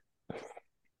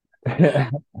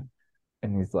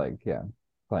 And he's like, yeah,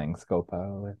 playing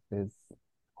Scopa with his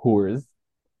whores.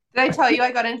 Did I tell you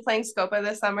I got into playing Scopa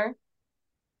this summer?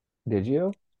 Did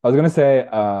you? I was gonna say,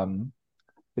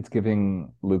 it's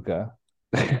giving Luca,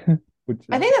 which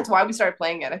I is think that's why we started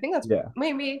playing it. I think that's yeah,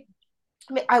 maybe.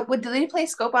 Did they play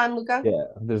Scopa on Luca? yeah.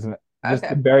 There's an just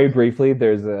Okay. very briefly.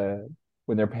 There's a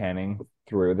when they're panning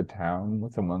through the town,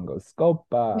 someone goes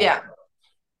Scopa. Yeah.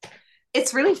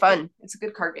 It's really fun. It's a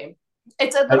good card game.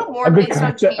 It's a I, little a more good based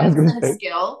on card. I was chance gonna than say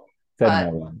skill, said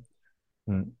no but one.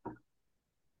 Hmm.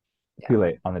 yeah. Too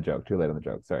late on the joke. Too late on the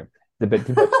joke. Sorry. It's a bit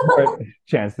more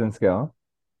chance than skill.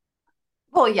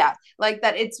 Well, yeah, like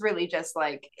that. It's really just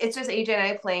like it's just AJ and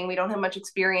I playing. We don't have much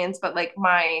experience, but like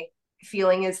my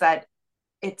feeling is that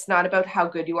it's not about how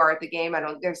good you are at the game. I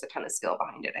don't. There's a ton of skill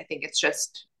behind it. I think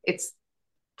it's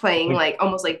playing Like like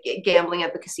almost like gambling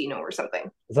at the casino or something.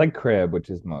 it's like crib, which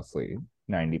is mostly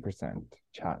 90%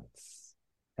 chance,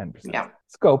 10% Yeah.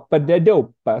 scopa de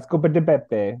dopa, scopa de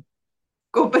pepe.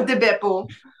 Copa de Beppo.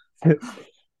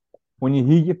 When you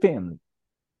hear your family,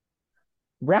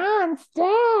 Ron,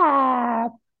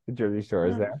 stop. The Jersey Shore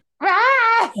is there.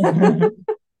 Ah!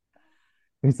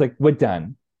 He's like, we're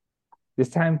done. This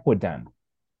time we're done.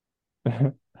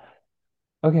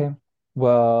 Okay.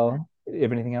 Well, you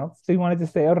have anything else? Do you wanted to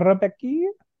say, Rebecca?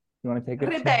 You want to take it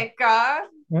to Rebecca.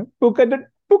 Buca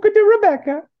de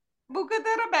Rebecca? Buca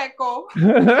de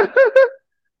Rebecca.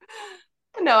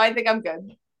 No, I think I'm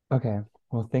good. Okay.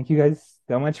 Well, thank you guys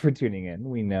so much for tuning in.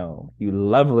 We know you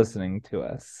love listening to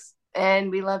us. And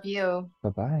we love you. Bye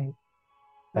bye.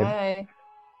 Bye.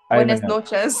 I have a Buenas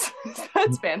note. noches.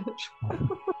 That's Spanish.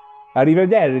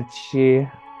 Arrivederci.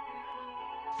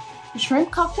 The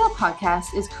Shrimp Cocktail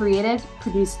Podcast is created,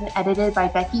 produced, and edited by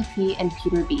Becky P. and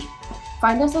Peter B.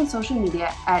 Find us on social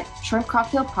media at Shrimp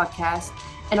Cocktail Podcast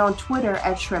and on Twitter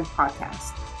at Shrimp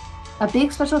Podcast. A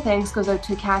big special thanks goes out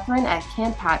to Catherine at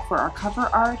CanPat for our cover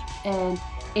art and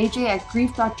AJ at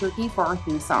Grief.Jerky for our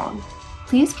theme song.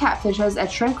 Please catfish us at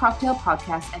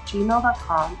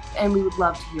shrimpcocktailpodcast@gmail.com and we would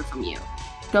love to hear from you.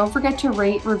 Don't forget to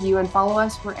rate, review, and follow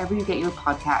us wherever you get your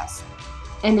podcasts.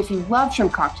 And if you love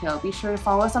Shrimp Cocktail, be sure to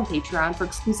follow us on Patreon for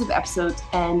exclusive episodes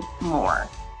and more.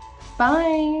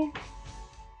 Bye!